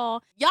 Like,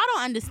 y'all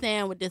don't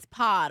understand with this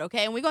pod,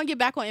 okay? And we're going to get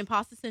back on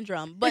imposter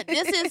syndrome. But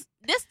this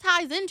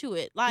ties into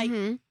it. Like,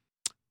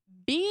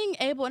 being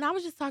able, and I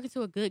was just talking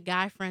to a good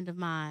guy friend of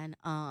mine,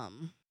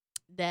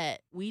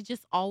 that we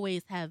just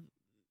always have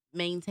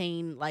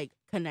maintained, like,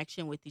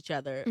 connection with each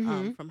other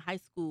from high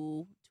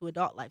school to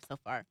adult life so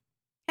far.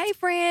 Hey,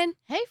 friend.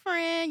 Hey,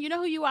 friend. You know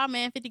who you are,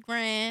 man, 50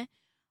 grand.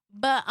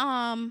 But,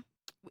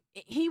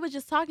 he was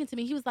just talking to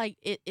me. He was like,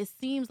 it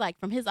seems like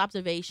from his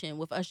observation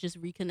with us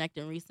just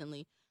reconnecting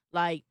recently,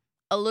 like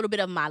a little bit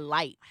of my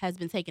light has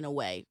been taken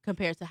away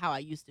compared to how I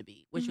used to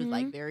be, which was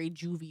like very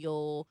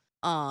jovial,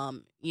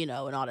 and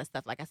all that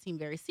stuff. Like I seem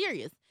very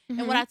serious.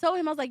 And when I told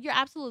him, I was like, you're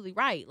absolutely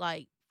right.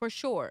 Like for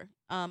sure.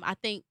 I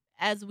think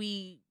as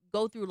we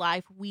go through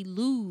life, we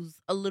lose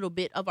a little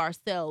bit of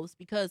ourselves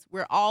because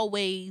we're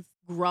always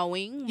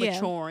growing,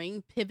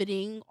 maturing,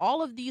 pivoting,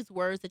 all of these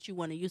words that you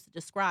want to use to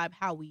describe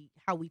how we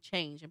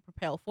change and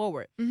propel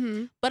forward.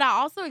 But I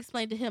also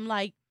explained to him,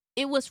 like,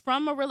 it was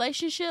from a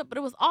relationship, but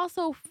it was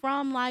also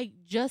from like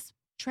just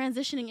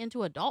transitioning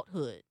into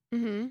adulthood.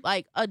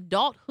 Like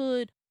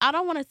adulthood, I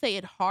don't want to say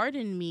it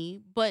hardened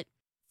me, but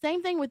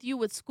same thing with you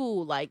with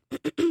school. Like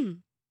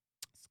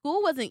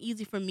school wasn't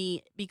easy for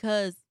me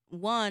because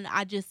one,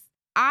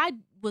 I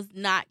was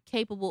not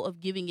capable of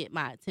giving it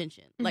my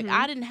attention. Like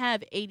I didn't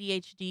have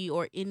ADHD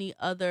or any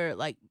other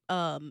like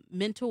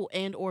mental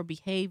and or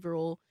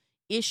behavioral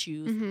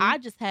issues. I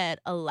just had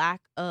a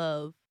lack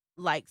of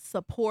like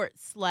support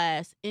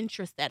 /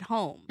 interest at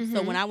home.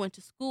 So when I went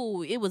to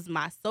school, it was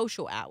my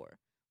social hour.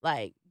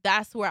 Like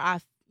that's where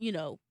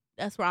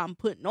that's where I'm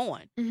putting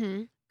on.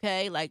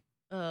 Okay, like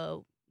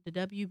the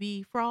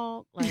WB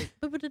frog, like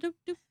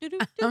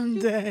I'm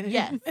dead.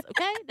 Yes,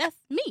 okay, that's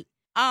me.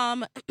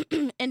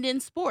 And then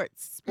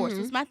sports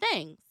was my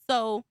thing.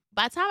 So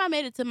by the time I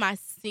made it to my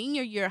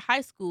senior year of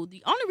high school,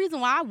 the only reason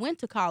why I went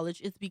to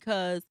college is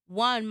because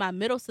one, my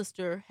middle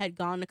sister had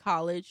gone to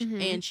college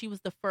and she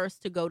was the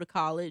first to go to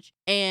college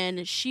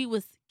and she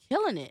was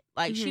killing it.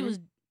 Like she was,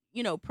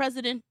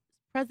 president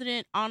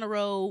honor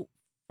roll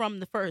from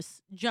the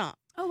first jump.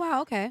 Oh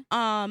wow, okay.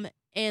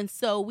 And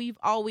so we've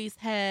always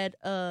had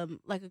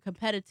like a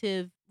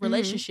competitive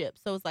relationship.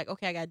 So it's like,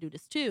 okay, I gotta do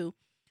this too.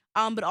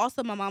 But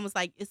also my mom was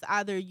like, it's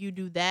either you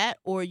do that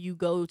or you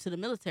go to the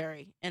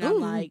military. And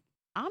I'm like,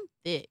 I'm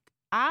thick.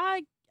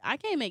 I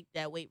can't make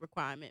that weight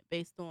requirement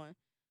based on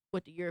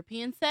what the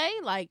Europeans say.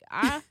 Like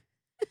that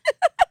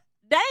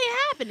ain't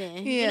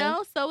happening,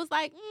 So it's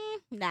like,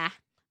 nah,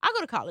 I'll go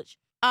to college.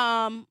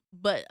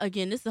 But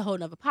again, this is a whole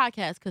nother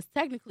podcast because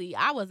technically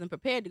I wasn't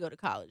prepared to go to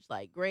college,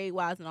 like grade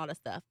wise and all that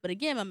stuff. But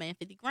again, my man,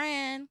 50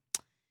 grand,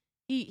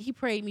 he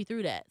prayed me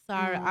through that. So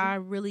I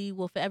really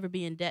will forever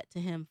be in debt to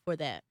him for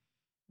that.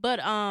 But,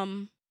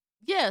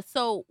 yeah,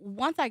 so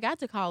once I got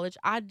to college,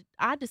 I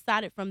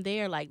decided from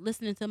there, like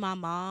listening to my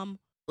mom,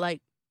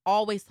 like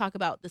always talk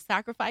about the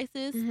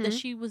sacrifices that Mhm.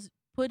 she was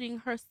putting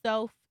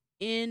herself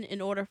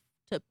in order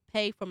to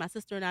pay for my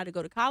sister and I to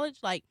go to college.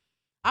 Like,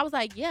 I was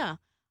like, yeah,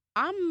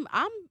 I'm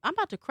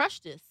about to crush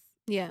this.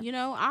 Yeah. You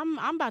know, I'm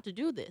about to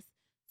do this.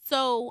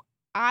 So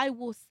I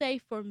will say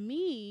for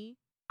me,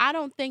 I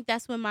don't think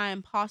that's when my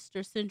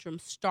imposter syndrome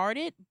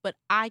started, but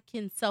I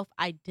can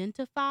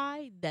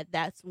self-identify that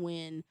that's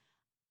when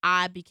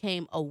I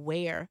became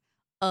aware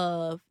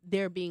of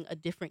there being a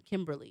different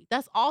Kimberly.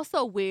 That's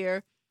also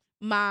where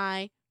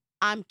my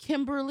I'm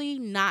Kimberly,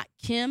 not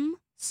Kim Came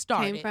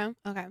started. from?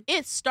 Okay.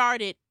 It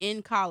started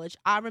in college.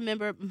 I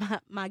remember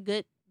my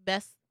good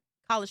best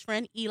college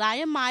friend Eli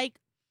and Mike,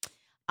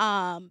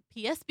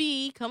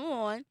 PSB, come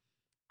on.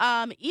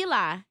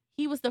 Eli,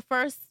 he was the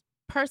first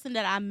person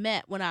that I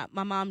met when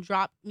my mom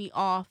dropped me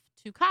off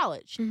to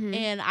college. Mhm.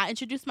 And I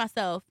introduced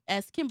myself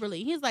as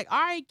Kimberly. He's like, "All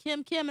right,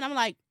 Kim, Kim." And I'm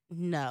like,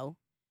 "No.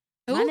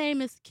 My Ooh.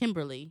 name is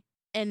Kimberly,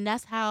 and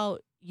that's how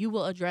you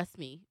will address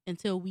me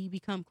until we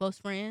become close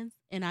friends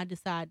and I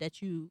decide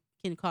that you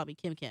can call me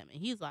Kim Kim."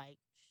 And he's like,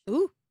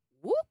 Ooh.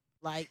 "Whoop."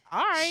 Like, "All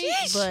right,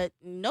 Sheesh. but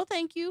no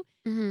thank you."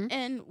 Mhm.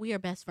 And we are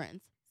best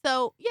friends.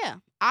 So, yeah,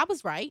 I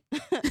was right,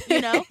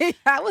 you know?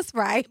 I was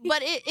right.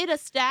 But it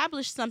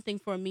established something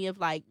for me of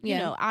like,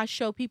 Yeah. I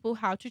show people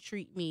how to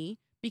treat me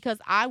because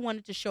I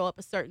wanted to show up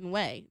a certain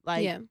way.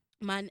 Like, Yeah.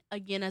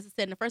 again, as I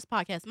said in the first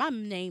podcast, my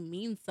name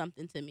means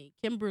something to me.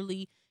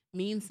 Kimberly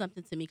means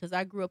something to me because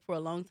I grew up for a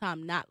long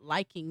time not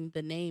liking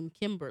the name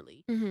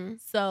Kimberly. Mhm.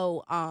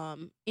 So,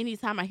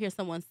 anytime I hear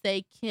someone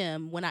say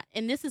Kim,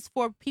 and this is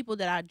for people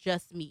that I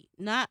just meet,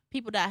 not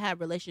people that I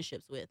have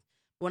relationships with.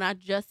 When I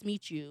just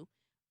meet you,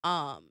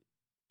 um,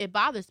 it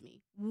bothers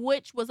me,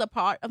 which was a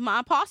part of my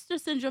imposter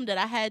syndrome that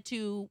I had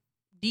to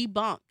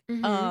debunk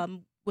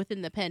Mhm.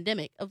 within the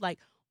pandemic of like,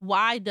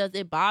 why does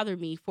it bother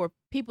me for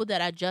people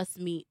that I just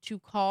meet to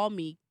call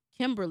me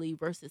Kimberly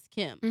versus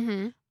Kim?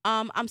 Mhm.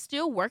 I'm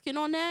still working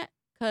on that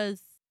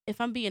because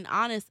if I'm being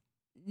honest,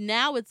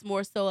 now it's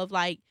more so of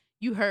like,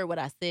 you heard what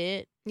I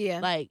said. Yeah.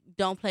 Like,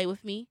 don't play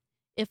with me.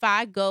 If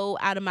I go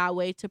out of my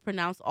way to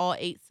pronounce all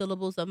 8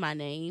 syllables of my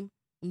name,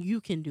 you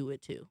can do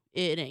it too.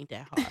 It ain't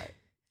that hard.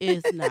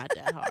 It's not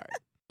that hard.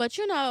 But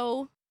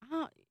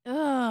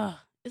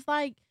it's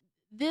like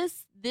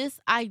this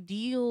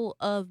ideal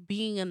of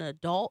being an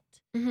adult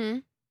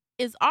Mhm.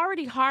 is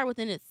already hard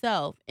within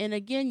itself. And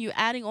again, you're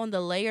adding on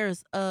the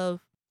layers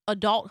of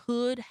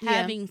adulthood Yeah.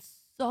 having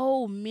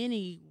so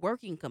many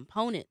working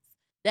components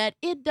that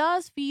it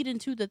does feed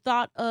into the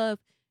thought of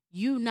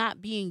you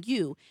not being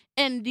you.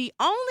 And the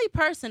only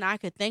person I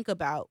could think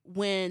about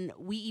when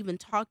we even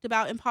talked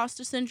about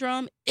imposter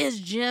syndrome is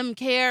Jim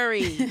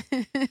Carrey.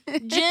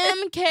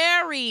 Jim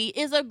Carrey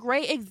is a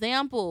great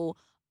example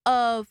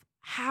of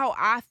how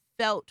I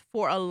felt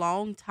for a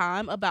long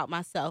time about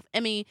myself. I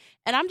mean,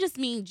 and I'm just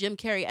mean Jim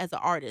Carrey as an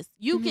artist.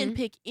 You can Mhm.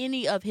 pick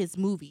any of his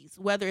movies,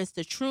 whether it's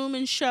The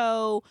Truman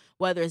Show,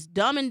 whether it's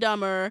Dumb and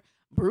Dumber,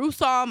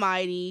 Bruce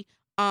Almighty,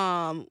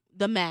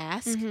 The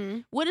Mask.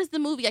 Mhm. What is the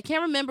movie? I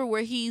can't remember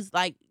where he's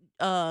like,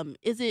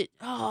 is it,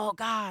 oh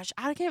gosh,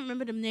 I can't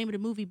remember the name of the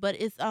movie, but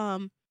it's,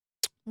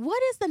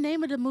 what is the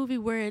name of the movie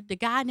where the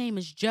guy name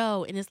is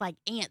Joe and it's like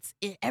ants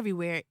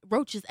everywhere,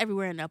 roaches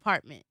everywhere in the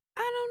apartment? I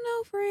don't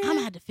know, I'm gonna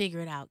friend. have to figure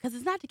it out because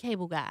it's not the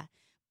cable guy,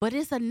 but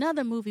it's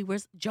another movie where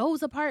it's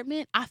Joe's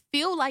apartment. I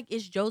feel like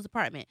it's Joe's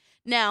apartment.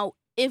 Now,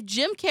 if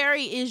Jim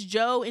Carrey is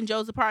Joe in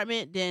Joe's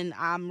apartment, then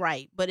I'm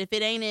right. But if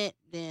it ain't it,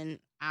 then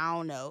I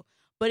don't know.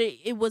 But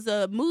it was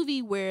a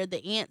movie where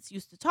the ants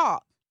used to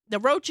talk. The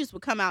roaches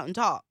would come out and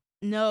talk.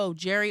 No,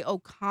 Jerry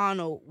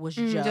O'Connell was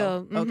Joe.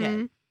 Joe. Okay.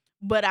 Mhm.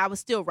 But I was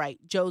still right.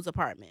 Joe's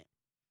apartment.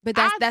 But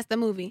I that's the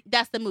movie.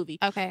 That's the movie.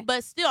 Okay.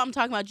 But still, I'm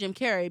talking about Jim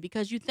Carrey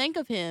because you think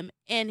of him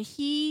and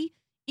he,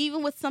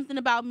 even with Something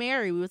About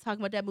Mary, we were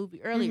talking about that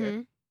movie earlier,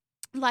 Mhm.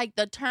 like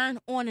the turn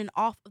on and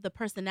off of the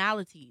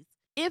personalities.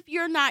 If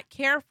you're not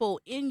careful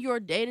in your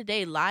day to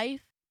day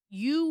life,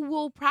 you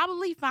will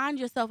probably find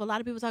yourself, a lot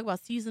of people talk about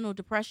seasonal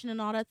depression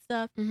and all that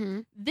stuff.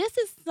 Mhm. This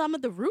is some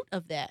of the root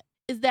of that,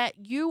 is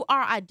that you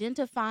are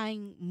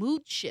identifying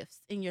mood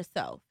shifts in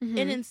yourself. And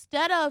Mhm.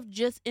 instead of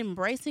just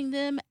embracing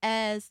them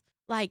as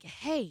like,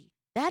 hey,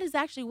 that is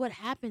actually what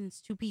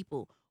happens to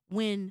people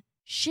when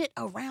shit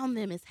around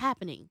them is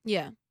happening,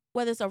 Yeah.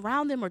 whether it's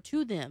around them or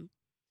to them.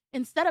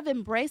 Instead of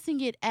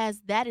embracing it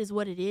as that is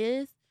what it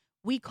is,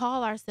 we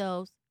call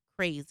ourselves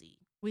crazy.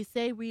 We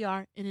say we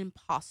are an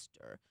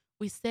imposter.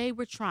 We say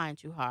we're trying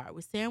too hard.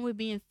 We're saying we're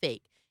being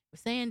fake. We're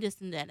saying this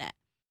and that.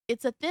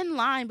 It's a thin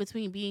line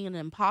between being an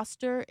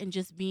imposter and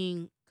just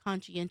being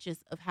conscientious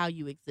of how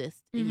you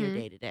exist in your Mhm.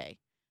 day to day.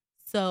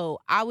 So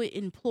I would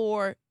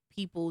implore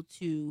people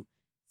to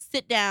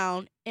sit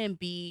down and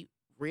be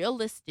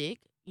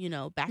realistic,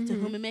 back to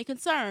whom Mhm. it may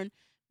concern.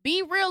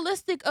 Be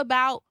realistic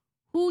about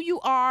who you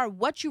are,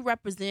 what you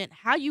represent,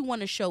 how you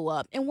want to show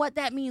up, and what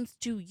that means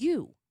to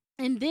you.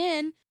 And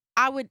then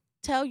I would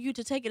tell you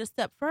to take it a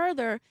step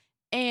further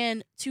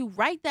and to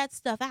write that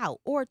stuff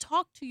out or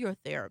talk to your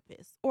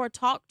therapist or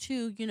talk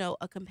to,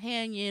 a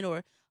companion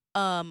or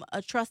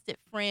a trusted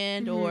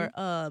friend or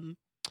Mhm.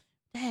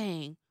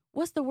 dang,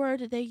 what's the word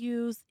that they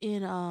use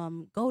in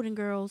Golden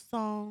Girls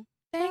song?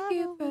 Thank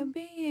you for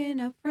being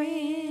a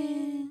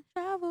friend.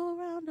 Travel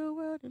around the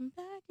world and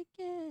back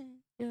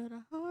again. You're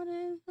the heart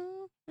and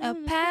soul. A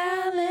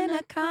pal and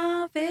a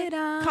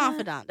confidant.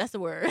 Confidant, that's the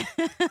word.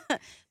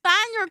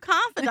 Find your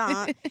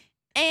confidant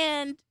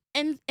and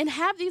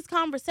have these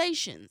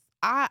conversations.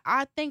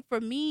 I think for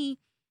me,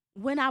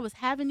 when I was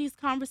having these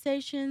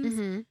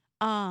conversations,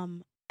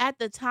 at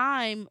the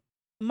time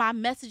my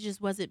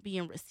messages wasn't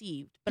being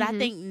received. But I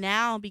think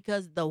now,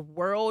 because the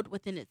world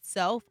within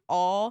itself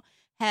all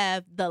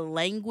have the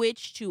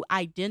language to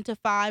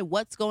identify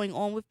what's going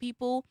on with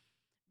people,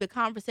 the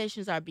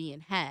conversations are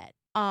being had.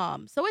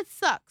 So it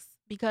sucks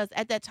because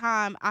at that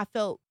time I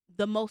felt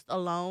the most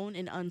alone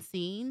and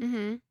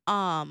unseen.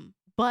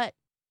 But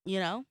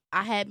I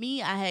had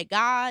me, I had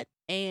God,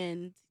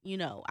 and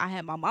I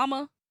had my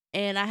mama,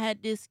 and I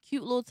had this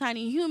cute little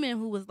tiny human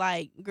who was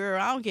like,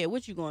 girl, I don't care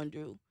what you gonna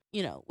do.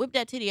 Whip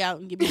that titty out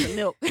and give me some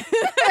milk. Okay?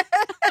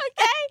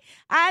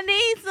 I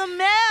need some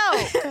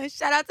milk.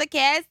 Shout out to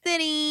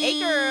Cassidy. Hey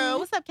girl,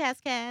 what's up,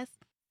 Cass?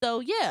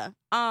 So yeah,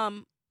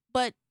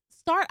 but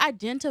start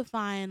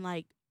identifying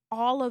like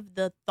all of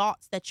the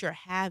thoughts that you're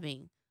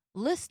having.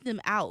 List them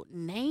out,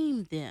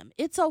 name them.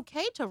 It's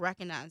okay to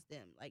recognize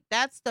them. Like,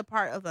 that's the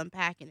part of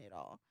unpacking it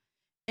all.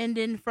 And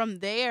then from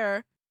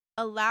there,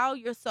 allow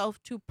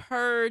yourself to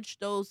purge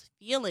those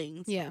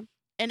feelings. Yeah.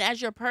 And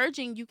as you're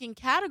purging, you can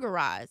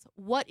categorize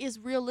what is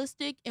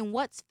realistic and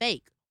what's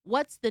fake.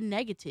 What's the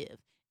negative?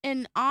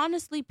 And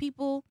honestly,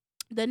 people,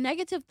 the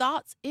negative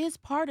thoughts is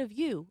part of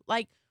you.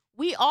 Like,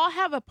 we all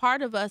have a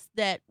part of us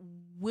that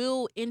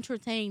will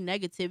entertain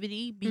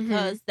negativity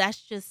because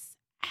that's just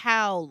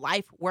how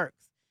life works.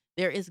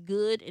 There is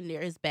good and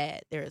there is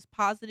bad. There is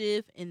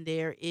positive and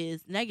there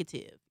is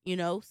negative,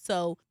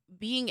 So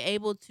being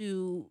able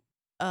to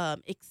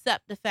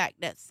accept the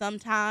fact that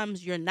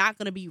sometimes you're not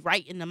going to be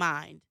right in the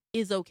mind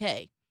is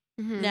okay.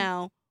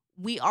 Now,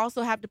 we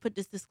also have to put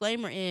this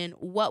disclaimer in.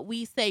 What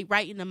we say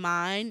right in the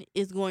mind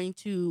is going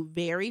to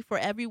vary for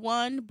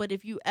everyone. But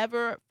if you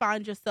ever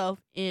find yourself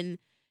in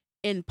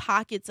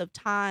pockets of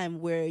time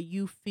where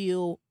you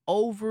feel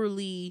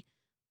overly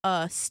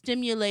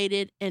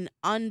stimulated and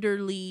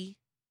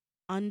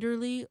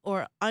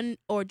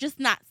or just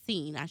not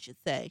seen, I should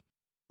say,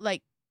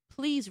 like,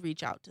 please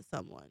reach out to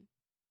someone.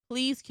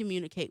 Please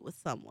communicate with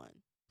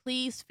someone.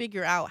 Please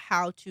figure out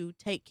how to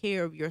take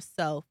care of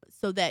yourself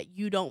so that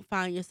you don't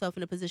find yourself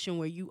in a position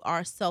where you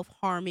are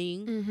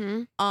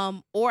self-harming,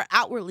 or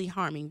outwardly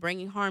harming,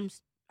 bringing harm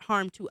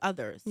to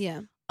others.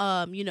 Yeah.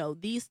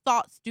 These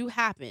thoughts do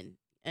happen.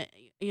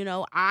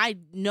 I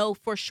know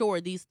for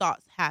sure these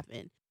thoughts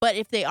happen. But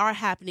if they are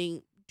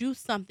happening, do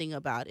something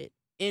about it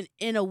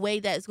in a way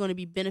that is going to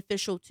be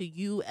beneficial to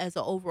you as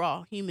an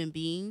overall human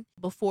being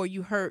before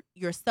you hurt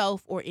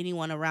yourself or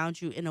anyone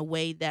around you in a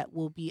way that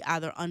will be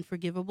either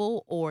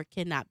unforgivable or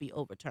cannot be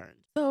overturned.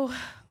 So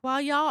while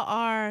y'all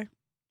are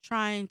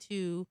trying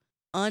to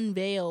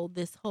unveil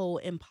this whole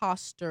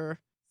imposter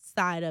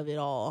side of it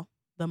all,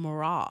 the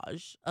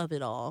mirage of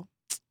it all,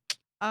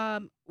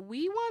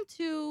 we want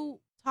to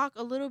talk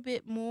a little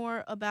bit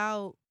more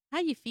about how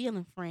you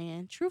feeling,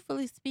 friend.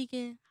 Truthfully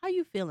speaking, how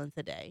you feeling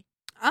today?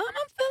 I'm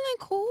feeling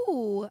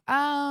cool.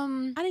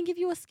 I didn't give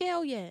you a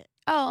scale yet.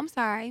 Oh, I'm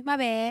sorry. My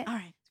bad. All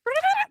right.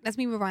 That's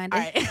me rewinding. All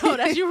right. Oh,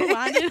 that's you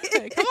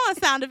rewinding? Come on,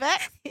 sound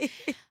effects.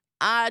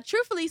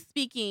 Truthfully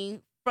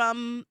speaking,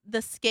 from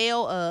the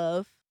scale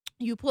of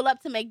you pull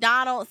up to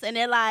McDonald's and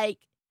they're like,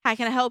 how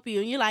can I help you?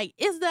 And you're like,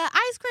 is the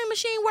ice cream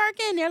machine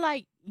working? They're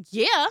like,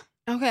 yeah.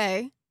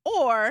 Okay.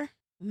 Or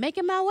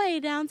making my way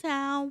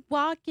downtown,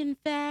 walking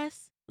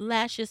fast,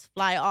 lashes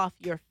fly off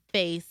your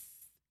face,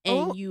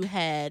 and you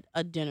had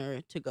a dinner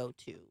to go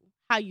to.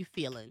 How you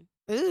feeling?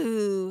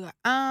 Ooh.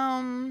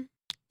 I'm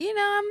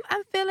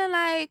feeling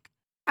like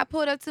I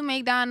pulled up to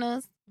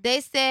McDonald's. They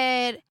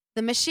said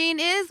the machine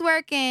is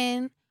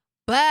working,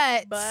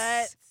 but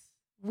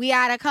we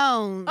out of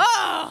cones.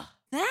 Oh,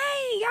 dang,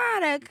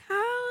 y'all out of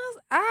cones.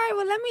 All right,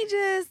 well, let me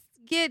just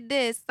get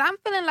this. So I'm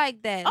feeling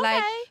like that. okay.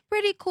 Like,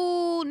 pretty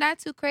cool, not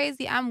too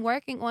crazy. I'm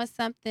working on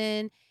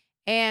something,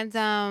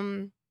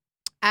 and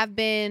I've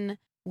been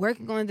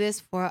working on this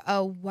for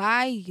a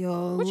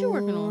while. What you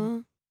working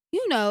on?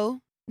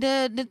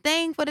 The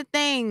thing for the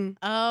thing.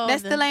 Oh, that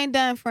still ain't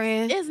done,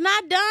 friend. It's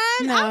not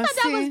done? No, I thought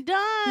that was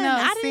done. No,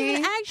 I didn't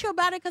even ask you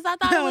about it because I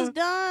thought it was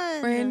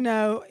done. Friend,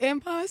 no.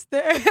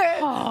 Imposter.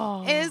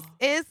 Oh,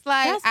 it's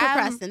like that's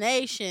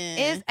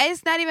procrastination.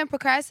 It's not even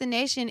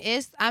procrastination.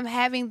 I'm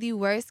having the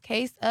worst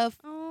case of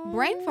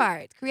brain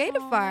fart,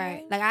 creative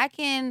fart. Like,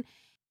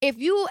 if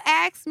you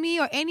ask me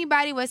or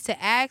anybody was to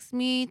ask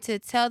me to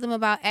tell them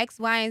about X,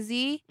 Y, and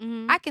Z,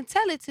 I can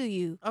tell it to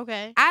you.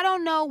 Okay. I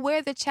don't know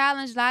where the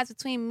challenge lies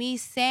between me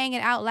saying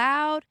it out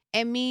loud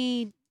and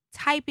me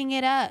typing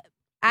it up.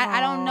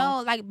 I don't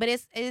know. Like, but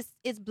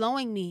it's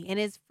blowing me and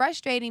it's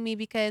frustrating me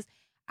because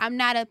I'm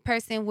not a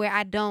person where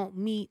I don't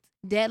meet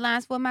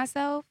deadlines for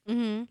myself.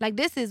 Like,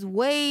 this is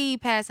way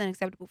past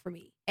unacceptable for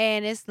me.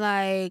 And it's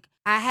like,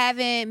 I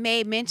haven't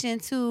made mention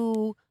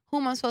to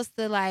whom I'm supposed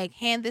to like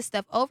hand this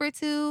stuff over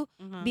to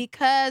Mhm.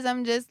 because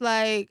I'm just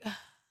like, Oh,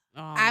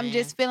 I'm man.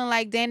 just feeling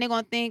like, then they're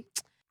going to think,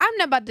 I'm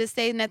not about to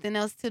say nothing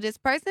else to this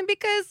person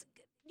because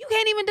you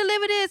can't even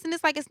deliver this. And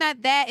it's like, it's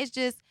not that. It's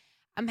just,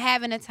 I'm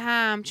having a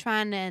time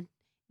trying to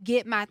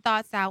get my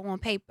thoughts out on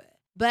paper.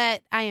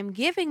 But I am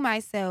giving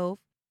myself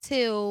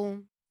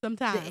till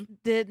sometime.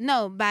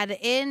 By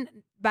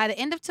the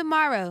end of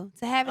tomorrow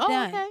to have it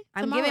done. Okay.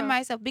 I'm Tomorrow. giving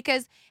myself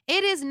because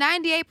it is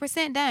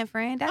 98% done,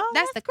 friend.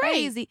 That's the great.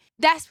 crazy.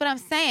 That's what I'm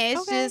saying.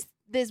 It's Okay. just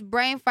this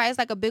brain fry. It's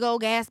like a big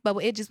old gas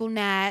bubble. It just will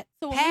not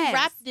So when pass. we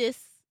wrap this,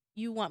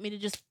 you want me to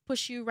just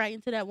push you right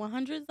into that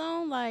 100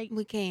 zone? Like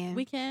We can.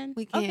 we can,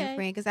 Okay. Friend,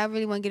 because I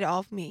really want to get it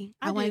off me.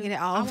 I want to do. get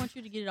it off. I want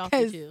you to get it off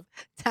you too.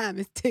 Time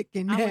is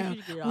ticking now. I want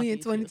you to get it off We you in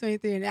too.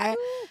 2023, and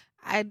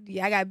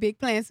I got big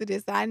plans for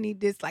this. So I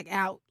need this like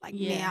out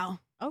now.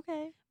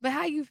 Okay. But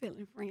how you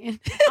feeling, friend?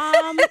 If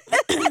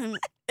I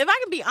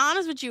can be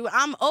honest with you,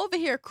 I'm over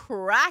here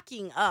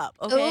cracking up.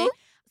 Okay. Ooh.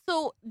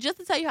 So just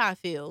to tell you how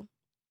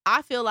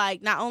I feel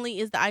like not only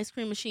is the ice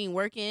cream machine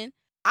working,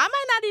 I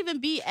might not even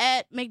be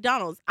at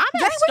McDonald's. I'm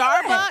at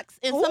Starbucks,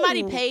 and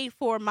somebody paid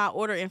for my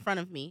order in front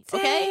of me.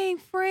 Okay, dang,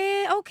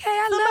 friend. Okay,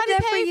 I love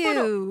that for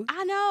you.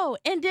 I know.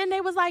 And then they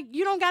was like,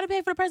 "You don't got to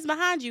pay for the person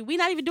behind you. We're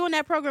not even doing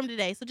that program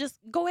today. So just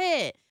go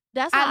ahead."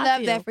 That's how I love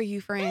feel. that for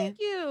you, friend. Thank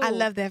you. I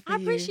love that for you.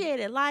 I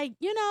appreciate it. Like,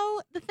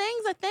 the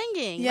things are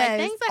thinking. Yes,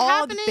 like things are all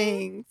happening. The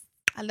things.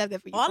 I love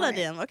that for you. All friend.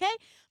 of them. Okay.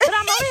 But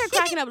I'm over here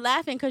cracking up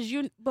laughing because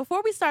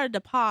before we started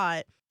the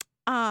pod,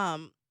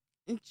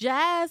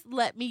 Jazz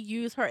let me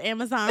use her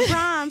Amazon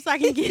Prime so I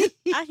can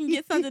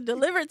get something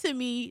delivered to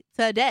me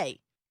today.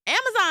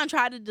 Amazon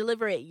tried to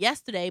deliver it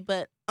yesterday,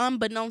 but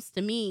unbeknownst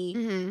to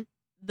me,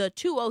 the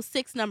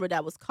 206 number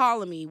that was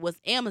calling me was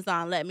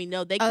Amazon letting me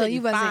know they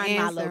couldn't find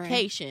my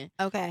location.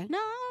 Okay. No,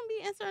 I don't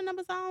be answering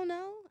numbers I don't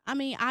know. I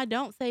mean, I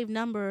don't save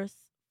numbers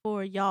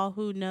for y'all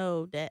who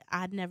know that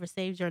I'd never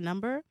saved your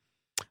number.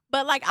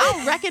 But like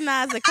I'll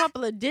recognize a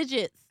couple of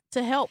digits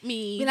to help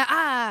me. Be like,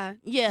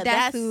 yeah,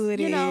 that's who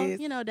it is.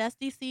 That's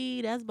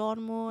DC, that's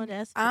Baltimore,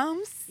 that's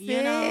I'm sick.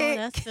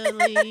 That's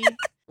Philly.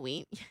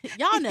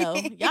 Y'all know,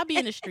 y'all be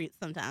in the streets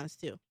sometimes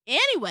too.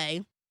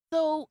 Anyway,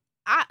 so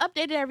I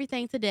updated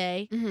everything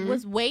today.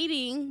 Was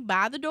waiting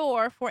by the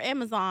door for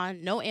Amazon,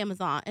 no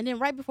Amazon, and then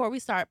right before we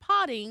start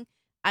potting,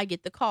 I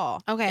get the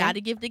call. Okay, got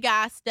to give the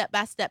guy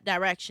step-by-step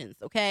directions.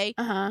 Okay,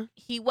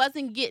 he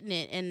wasn't getting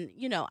it, and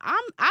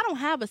I don't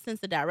have a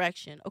sense of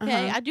direction.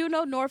 Okay, I do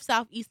know north,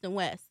 south, east, and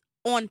west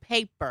on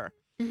paper.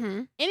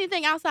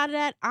 Anything outside of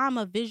that, I'm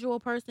a visual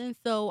person,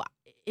 so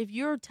if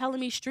you're telling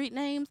me street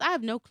names, I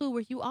have no clue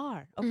where you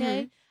are.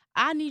 Okay,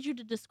 I need you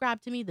to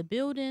describe to me the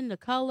building, the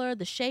color,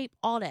 the shape,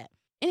 all that.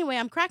 Anyway,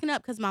 I'm cracking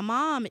up because my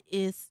mom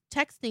is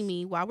texting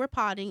me while we're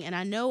potting, and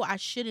I know I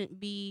shouldn't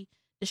be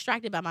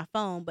distracted by my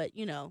phone, but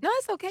no,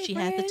 it's okay. She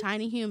has the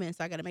tiny human,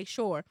 so I got to make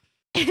sure.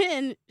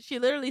 And she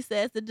literally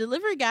says, "The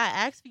delivery guy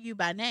asked for you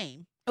by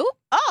name."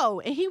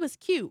 Oh, and he was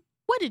cute.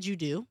 What did you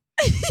do?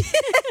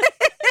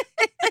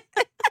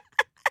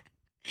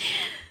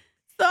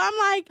 So I'm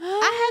like,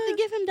 I had to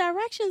give him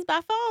directions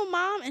by phone,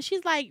 Mom. And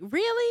she's like,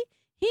 really?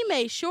 He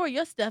made sure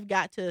your stuff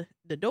got to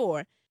the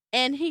door.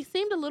 And he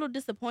seemed a little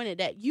disappointed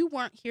that you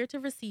weren't here to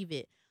receive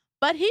it.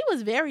 But he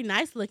was very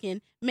nice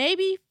looking.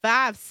 Maybe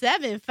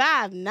 5'7",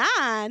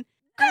 5'9".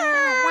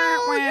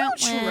 Girl, you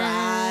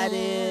tried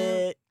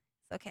it.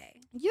 It's okay.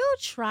 You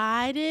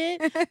tried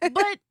it.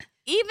 But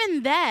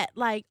even that,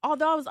 like,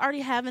 although I was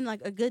already having,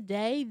 like, a good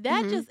day,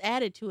 that just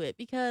added to it.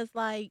 Because,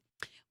 like,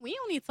 we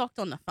only talked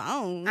on the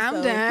phone.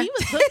 I'm done. He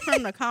was hooked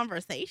from the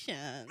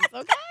conversations,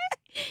 okay?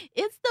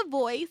 It's the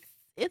voice.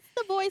 It's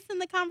the voice in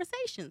the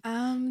conversations.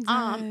 I'm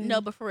done.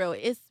 No, but for real,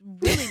 it's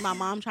really my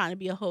mom trying to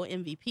be a whole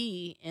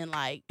MVP and,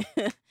 like,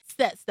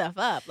 set stuff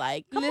up.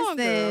 Like, come on,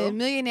 girl.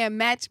 Millionaire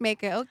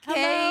matchmaker, okay?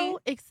 Hello?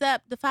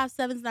 Except the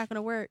 5'7's not going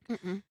to work.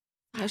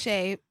 No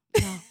shade.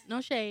 No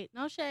shade.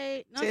 No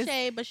shade. No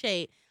shade, but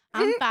shade.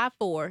 I'm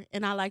 5'4",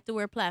 and I like to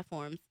wear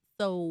platforms.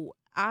 So,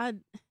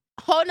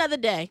 whole nother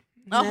day.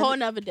 A whole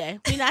nother day.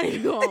 We're not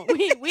even going.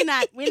 We're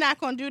not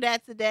going to do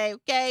that today,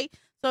 okay?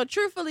 So,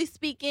 truthfully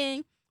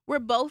speaking, we're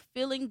both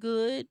feeling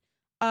good.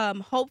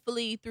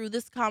 Hopefully, through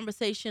this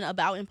conversation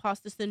about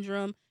imposter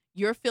syndrome,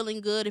 you're feeling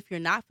good. If you're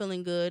not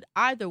feeling good,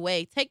 either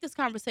way, take this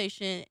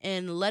conversation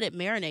and let it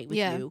marinate with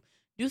you.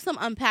 Do some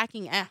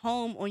unpacking at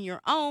home on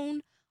your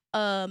own,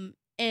 and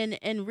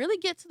really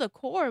get to the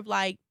core of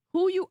like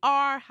who you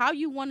are, how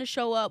you want to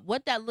show up,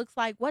 what that looks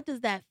like, what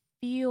does that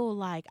feel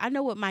like. I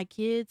know with my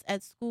kids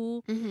at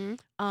school,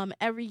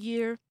 every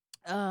year,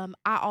 I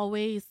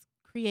always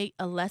create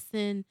a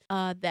lesson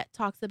that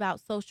talks about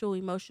social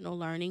emotional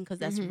learning because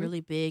that's really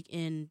big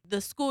in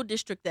the school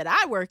district that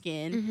I work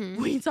in.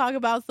 We talk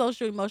about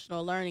social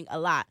emotional learning a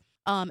lot,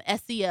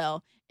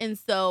 SEL. And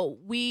so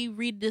we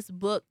read this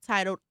book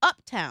titled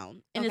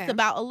Uptown, and it's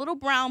about a little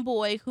brown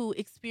boy who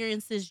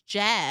experiences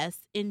jazz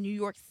in New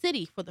York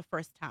City for the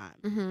first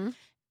time.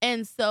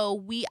 And so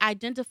we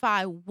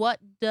identify what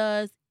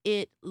does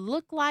it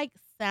look like,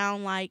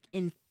 sound like,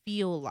 and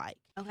feel like.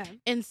 Okay.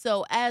 And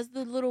so as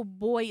the little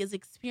boy is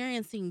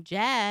experiencing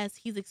jazz,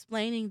 he's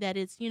explaining that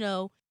it's,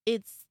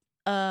 it's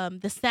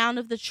the sound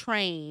of the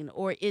train,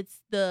 or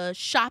it's the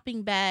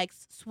shopping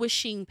bags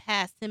swishing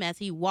past him as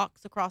he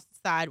walks across the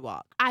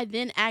sidewalk. I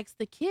then ask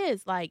the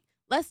kids, like,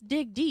 let's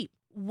dig deep.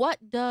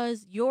 What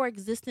does your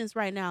existence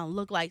right now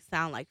look like,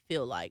 sound like,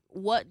 feel like?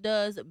 What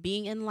does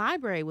being in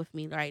library with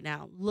me right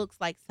now looks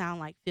like, sound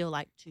like, feel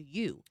like to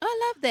you?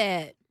 I love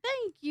that.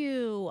 Thank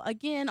you.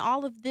 Again,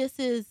 all of this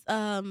is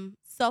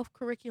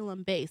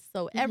self-curriculum based.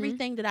 So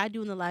everything that I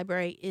do in the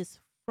library is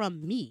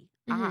from me.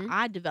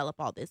 I develop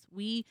all this.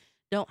 We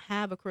don't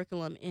have a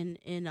curriculum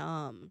in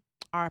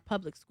our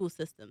public school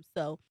system.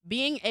 So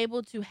being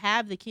able to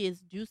have the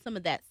kids do some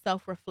of that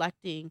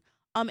self-reflecting,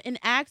 and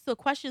ask the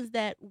questions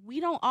that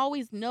we don't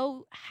always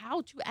know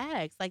how to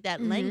ask, like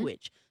that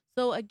language.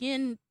 So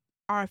again,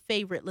 our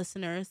favorite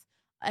listeners,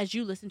 as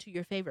you listen to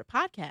your favorite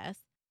podcast,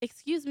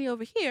 excuse me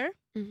over here,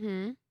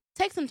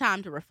 take some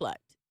time to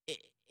reflect.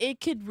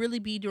 It could really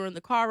be during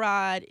the car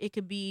ride. It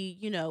could be,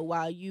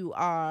 while you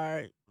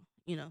are,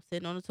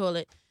 sitting on the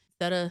toilet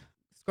instead of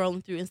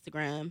scrolling through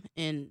Instagram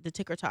and the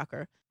ticker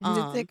talker.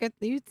 The ticker,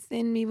 you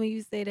send me when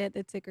you say that,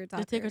 the ticker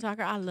talker. The ticker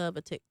talker, I love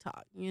a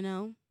TikTok,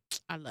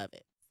 I love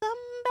it.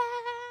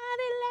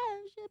 Somebody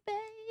loves you,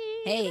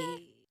 baby.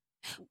 Hey.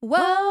 Whoa,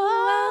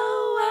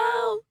 whoa,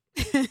 whoa.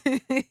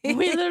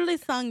 We literally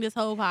sung this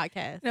whole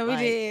podcast. No, we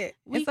did.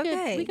 It's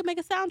okay. We could make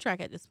a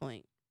soundtrack at this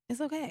point. It's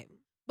okay.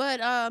 But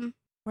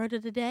word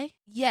of the day?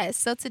 Yes.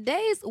 So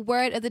today's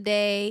word of the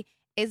day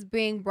is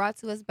being brought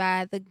to us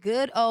by the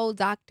good old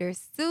Dr.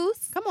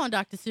 Seuss. Come on,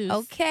 Dr. Seuss.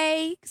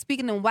 Okay.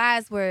 Speaking in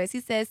wise words, he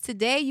says,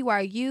 "Today you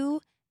are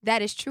you.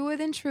 That is truer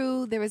than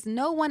true. There is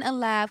no one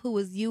alive who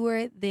is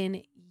youer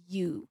than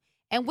you."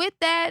 And with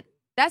that,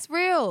 that's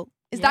real.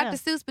 It's Dr.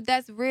 Seuss, but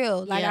that's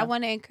real. Like, I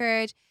want to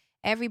encourage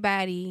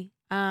everybody,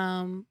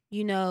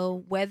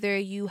 whether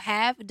you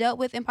have dealt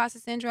with imposter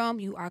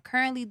syndrome, you are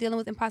currently dealing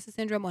with imposter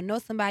syndrome, or know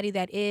somebody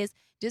that is,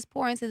 just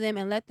pour into them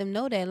and let them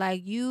know that,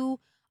 like, you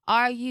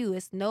are you.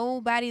 It's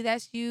nobody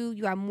that's you.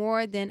 You are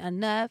more than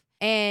enough.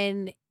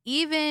 And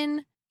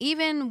even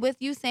with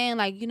you saying,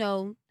 like,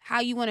 how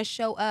you want to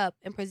show up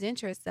and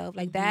present yourself,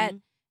 like that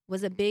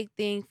was a big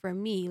thing for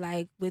me.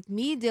 Like, with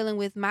me dealing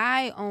with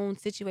my own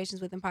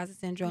situations with imposter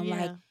syndrome,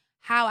 like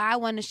how I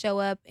want to show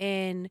up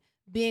and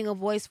being a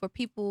voice for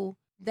people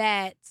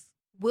that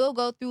will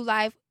go through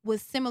life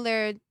with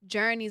similar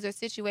journeys or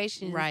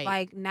situations,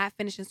 like not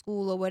finishing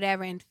school or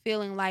whatever, and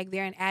feeling like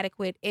they're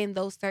inadequate in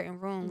those certain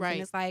rooms.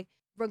 And it's like,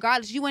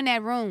 regardless, you in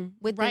that room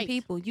with them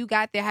people. You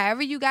got there.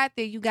 However you got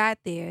there, you got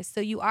there.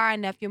 So you are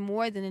enough. You're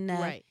more than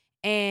enough.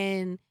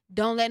 And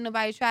don't let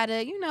nobody try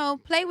to,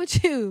 play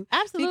with you.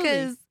 Absolutely.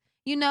 Because,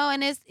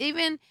 and it's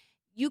even,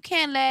 you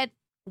can't let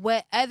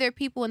what other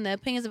people and the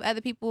opinions of other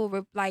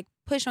people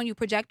push on you,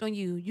 project on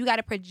you. You got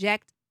to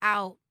project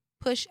out,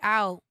 push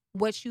out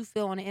what you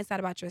feel on the inside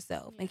about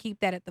yourself and keep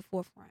that at the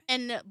forefront.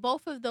 And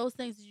both of those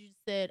things that you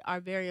said are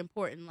very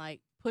important.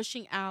 Like,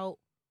 pushing out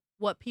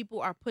what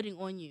people are putting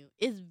on you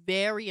is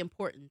very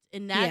important.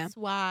 And that's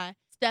why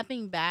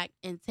stepping back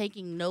and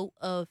taking note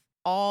of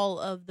all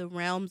of the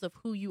realms of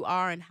who you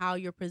are and how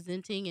you're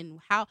presenting, and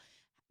how,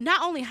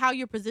 not only how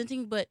you're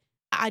presenting, but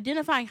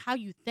identifying how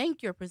you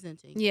think you're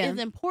presenting is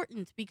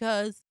important.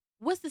 Because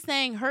what's the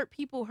saying? Hurt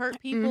people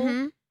hurt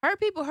people. Hurt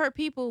people hurt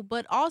people.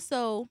 But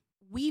also,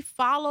 we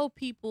follow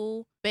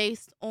people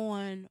based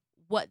on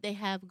what they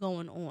have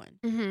going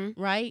on.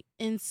 Right?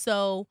 And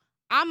so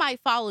I might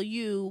follow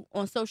you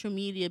on social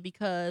media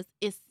because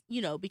it's,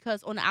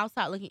 because on the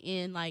outside looking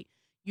in, like,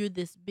 you're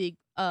this big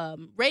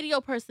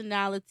radio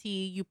personality,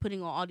 you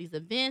putting on all these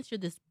events, you're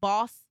this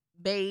boss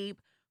babe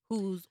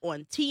who's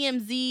on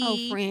TMZ.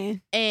 Oh,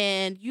 friend.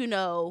 And,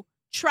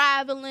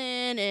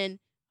 traveling and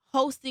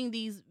hosting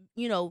these,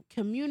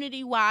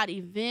 community-wide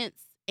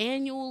events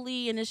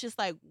annually. And it's just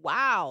like,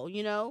 wow,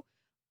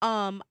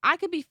 I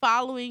could be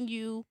following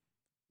you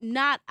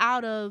not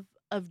out of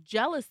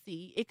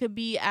jealousy. It could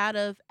be out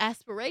of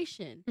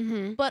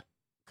aspiration. But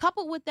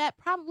coupled with that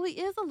probably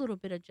is a little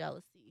bit of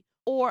jealousy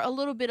or a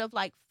little bit of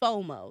like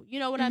FOMO. You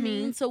know what I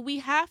mean? So we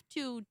have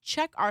to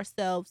check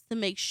ourselves to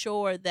make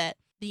sure that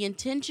the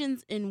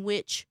intentions in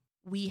which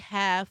we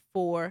have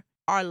for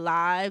our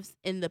lives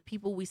and the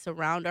people we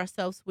surround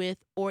ourselves with,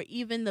 or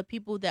even the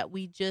people that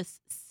we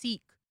just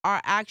seek,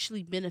 are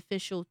actually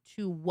beneficial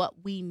to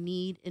what we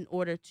need in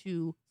order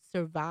to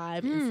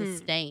survive and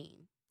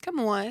sustain. Come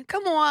on,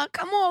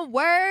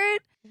 word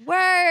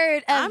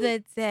of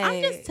the day.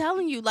 I'm just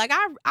telling you, like,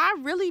 I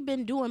really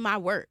been doing my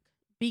work,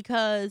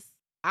 because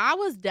I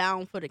was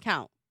down for the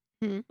count,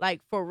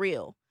 like, for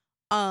real.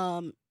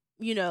 And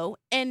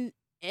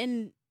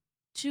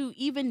to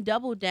even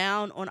double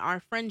down on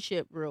our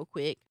friendship real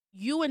quick,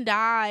 you and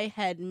I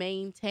had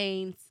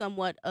maintained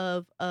somewhat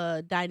of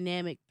a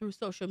dynamic through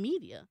social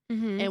media.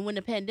 And when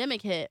the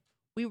pandemic hit,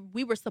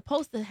 we were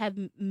supposed to have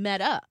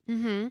met up.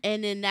 And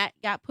then that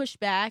got pushed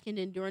back. And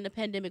then during the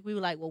pandemic, we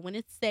were like, well, when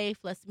it's safe,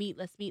 let's meet.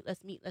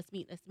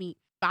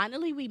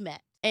 Finally, we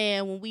met.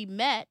 And when we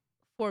met,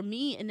 for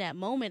me in that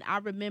moment, I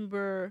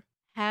remember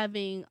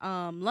having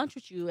lunch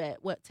with you at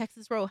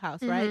Texas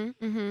Roadhouse, right?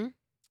 Mm-hmm.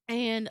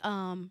 And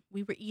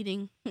we were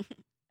eating a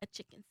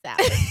chicken salad.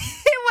 It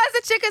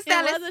was a chicken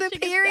salad. It was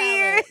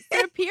Superior. a chicken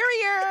salad.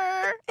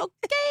 Superior.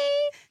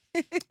 Okay.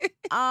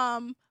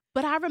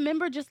 But I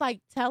remember just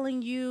like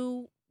telling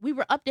you, we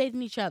were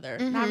updating each other.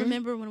 And I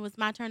remember when it was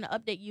my turn to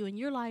update you, and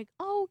you're like,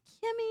 "Oh,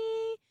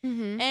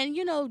 Kimmy,"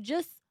 and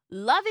just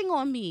loving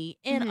on me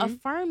and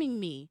affirming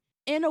me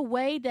in a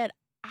way that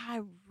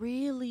I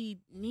really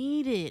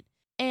needed.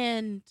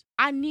 And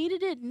I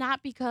needed it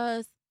not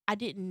because I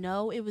didn't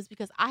know, it was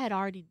because I had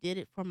already did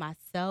it for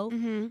myself,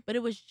 but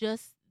it was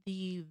just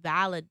the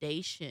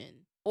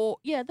validation,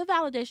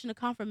 the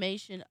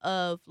confirmation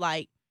of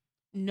like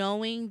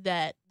knowing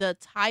that the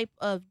type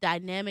of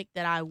dynamic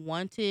that I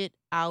wanted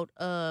out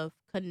of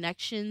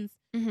connections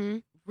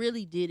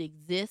really did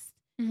exist,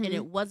 and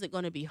it wasn't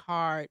going to be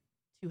hard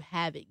to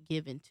have it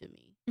given to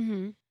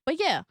me. But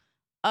yeah,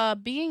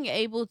 being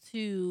able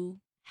to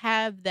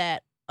have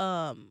that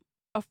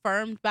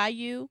affirmed by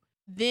you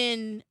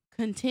then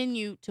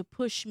continue to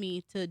push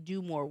me to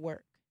do more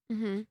work.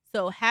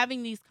 So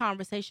having these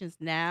conversations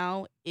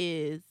now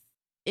is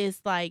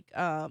like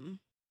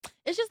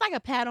it's just like a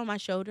pat on my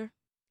shoulder.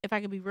 If I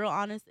can be real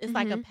honest, it's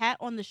like a pat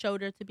on the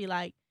shoulder to be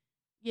like,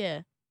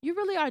 yeah, you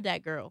really are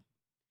that girl.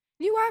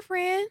 You are,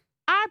 friend.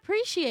 I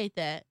appreciate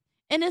that.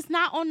 And it's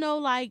not on no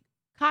like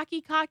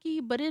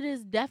cocky, but it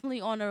is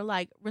definitely on a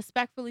like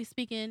respectfully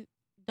speaking,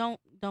 don't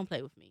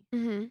play with me.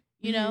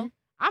 You know,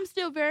 I'm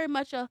still very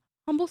much a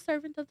humble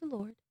servant of the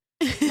Lord.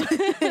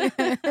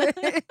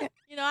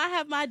 I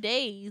have my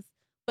days,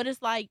 but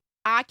it's like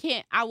I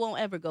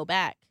won't ever go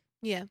back.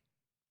 Yeah.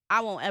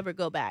 I won't ever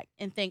go back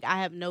and think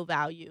I have no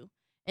value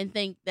and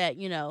think that,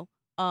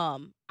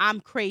 I'm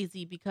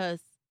crazy because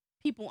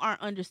people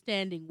aren't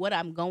understanding what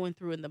I'm going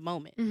through in the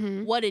moment.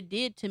 What it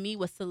did to me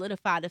was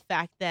solidify the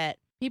fact that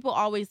people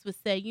always would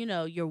say,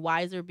 you're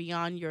wiser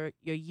beyond your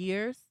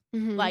years.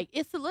 Like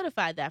it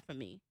solidified that for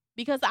me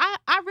because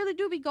I really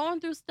do be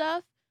going through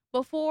stuff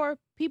before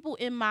people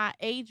in my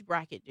age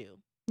bracket do.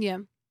 Yeah.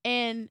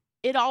 And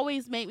it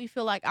always made me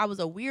feel like I was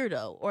a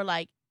weirdo or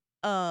like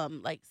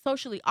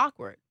socially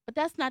awkward. But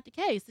that's not the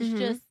case. It's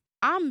just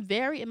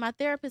and my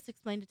therapist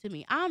explained it to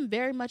me, I'm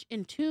very much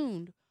in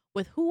tune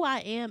with who I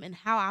am and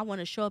how I want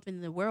to show up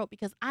in the world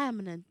because I am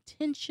an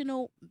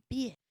intentional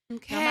bitch.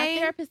 Okay. Now, my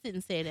therapist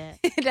didn't say that.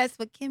 That's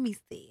what Kimmy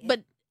said.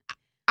 But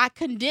I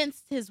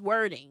condensed his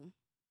wording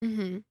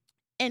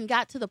and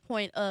got to the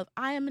point of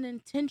I am an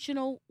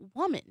intentional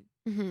woman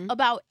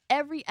about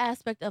every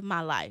aspect of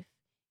my life.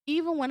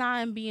 Even when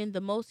I am being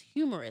the most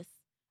humorous,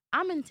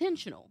 I'm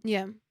intentional.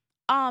 Yeah.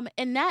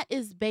 And that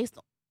is based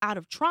out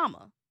of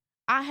trauma.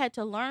 I had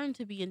to learn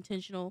to be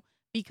intentional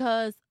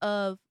because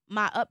of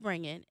my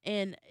upbringing.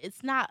 And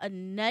it's not a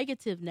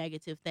negative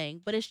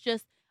thing, but it's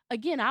just,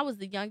 again, I was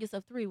the youngest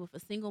of 3 with a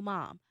single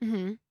mom. I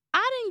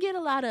didn't get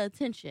a lot of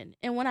attention.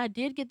 And when I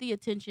did get the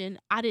attention,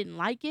 I didn't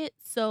like it.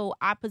 So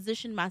I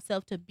positioned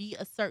myself to be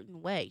a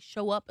certain way,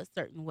 show up a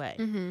certain way.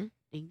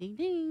 Ding, ding,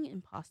 ding.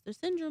 Imposter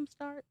syndrome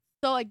starts.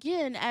 So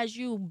again, as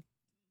you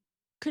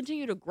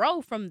continue to grow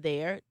from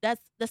there,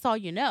 that's all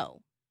you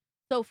know.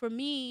 So for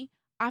me,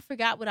 I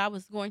forgot what I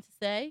was going to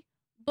say,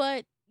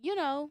 but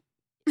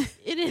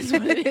it is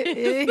what it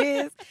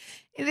is.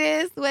 It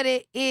is what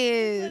it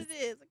is. It is what it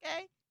is,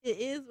 okay? It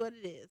is what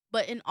it is.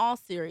 But in all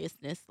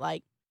seriousness,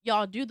 like,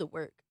 y'all do the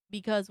work,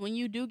 because when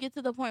you do get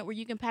to the point where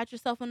you can pat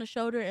yourself on the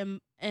shoulder,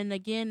 and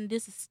again,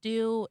 this is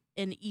still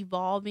an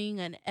evolving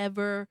and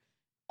ever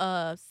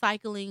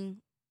cycling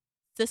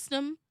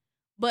system,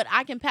 but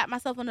I can pat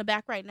myself on the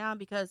back right now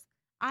because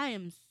I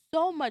am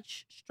so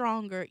much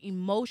stronger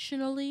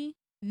emotionally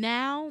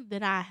now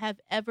than I have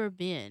ever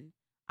been.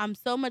 I'm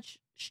so much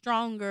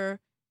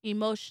stronger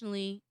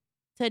emotionally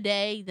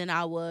today than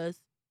I was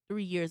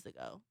 3 years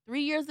ago.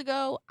 3 years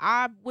ago,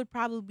 I would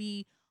probably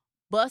be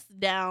bust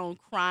down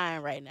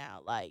crying right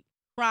now. Like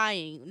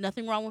crying,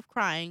 nothing wrong with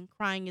crying.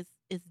 Crying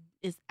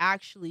is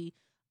actually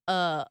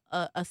a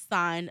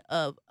sign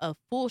of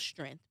full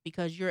strength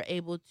because you're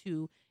able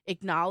to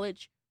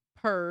acknowledge,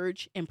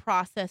 purge, and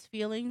process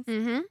feelings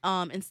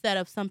instead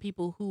of some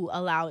people who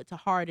allow it to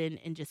harden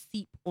and just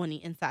seep on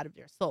the inside of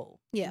their soul.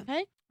 Yeah.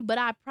 Okay. But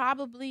I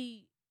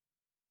probably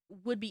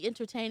would be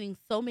entertaining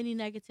so many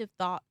negative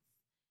thoughts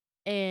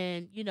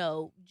and,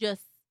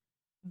 just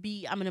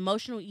I'm an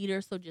emotional eater.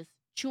 So just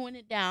chewing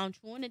it down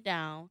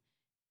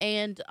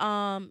and,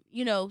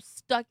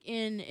 stuck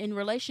in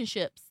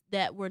relationships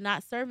that were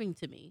not serving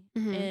to me.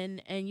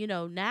 And,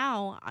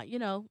 now,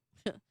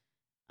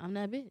 I'm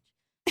that bitch.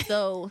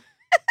 So,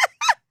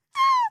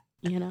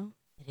 it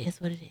is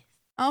what it is.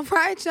 All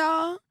right,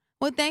 y'all.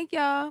 Well, thank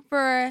y'all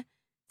for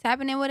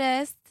tapping in with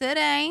us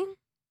today.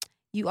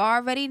 You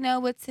already know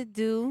what to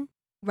do.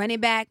 Run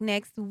it back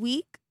next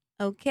week,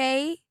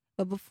 okay?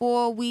 But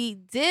before we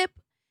dip,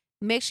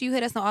 make sure you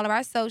hit us on all of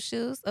our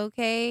socials,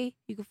 okay?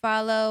 You can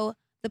follow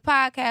the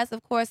podcast,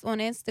 of course, on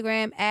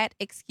Instagram at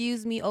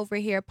Excuse Me Over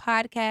Here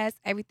Podcast.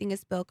 Everything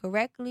is spelled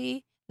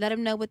correctly. Let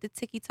them know what the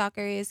Tiki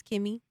Talker is,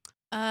 Kimmy.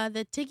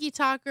 The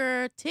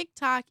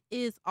TikTok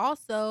is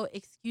also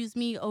Excuse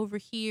Me Over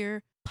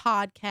Here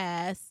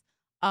podcast.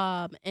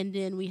 And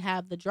then we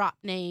have the drop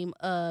name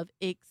of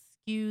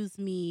Excuse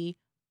Me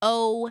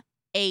OHPLZ.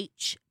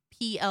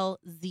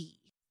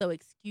 So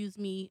Excuse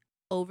Me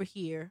Over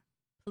Here,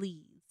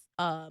 please.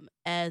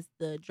 As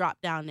the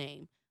drop down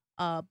name.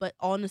 But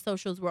on the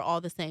socials we're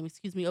all the same.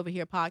 Excuse Me Over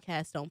Here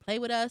podcast. Don't play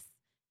with us.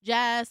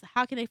 Jazz,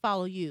 how can they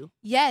follow you?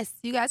 Yes,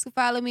 you guys can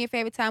follow me, your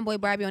favorite Tomboy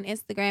Barbie, on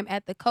Instagram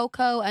at the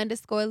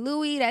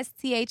Coco_Louie. That's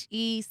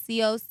THECOCO_LOUIE.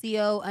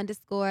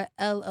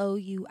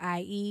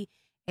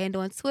 And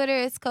on Twitter,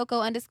 it's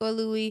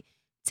Coco_Louie.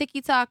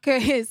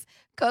 TikToker is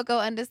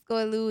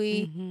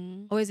Coco_Louie.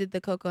 Mm-hmm. Or is it the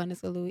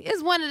Coco_Louie?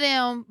 It's one of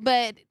them,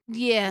 but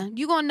yeah,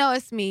 you gonna know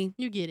it's me.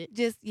 You get it.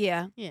 Just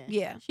yeah.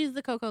 She's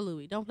the Coco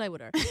Louie. Don't play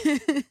with her.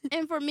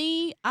 And for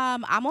me,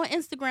 I'm on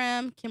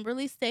Instagram,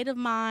 Kimberly State of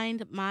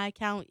Mind. My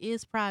account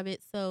is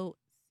private, so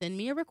send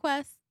me a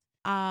request.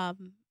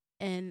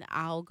 And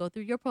I'll go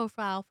through your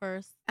profile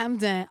first. I'm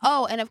done.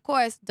 Oh, and of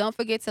course, don't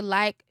forget to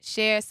like,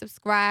 share,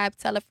 subscribe,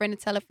 tell a friend,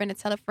 and tell a friend, and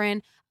tell a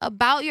friend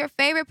about your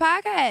favorite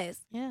podcast.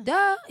 Yeah.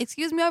 Duh.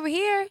 Excuse Me Over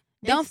Here.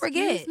 Don't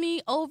forget. Excuse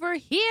Me Over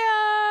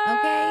Here.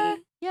 Okay.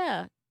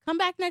 Yeah. Come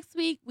back next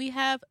week. We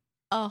have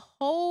a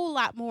whole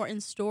lot more in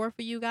store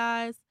for you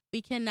guys.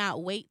 We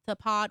cannot wait to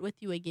pod with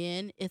you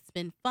again. It's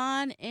been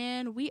fun,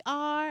 and we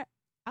are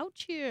out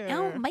here.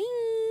 Oh, bye.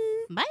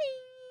 Bye.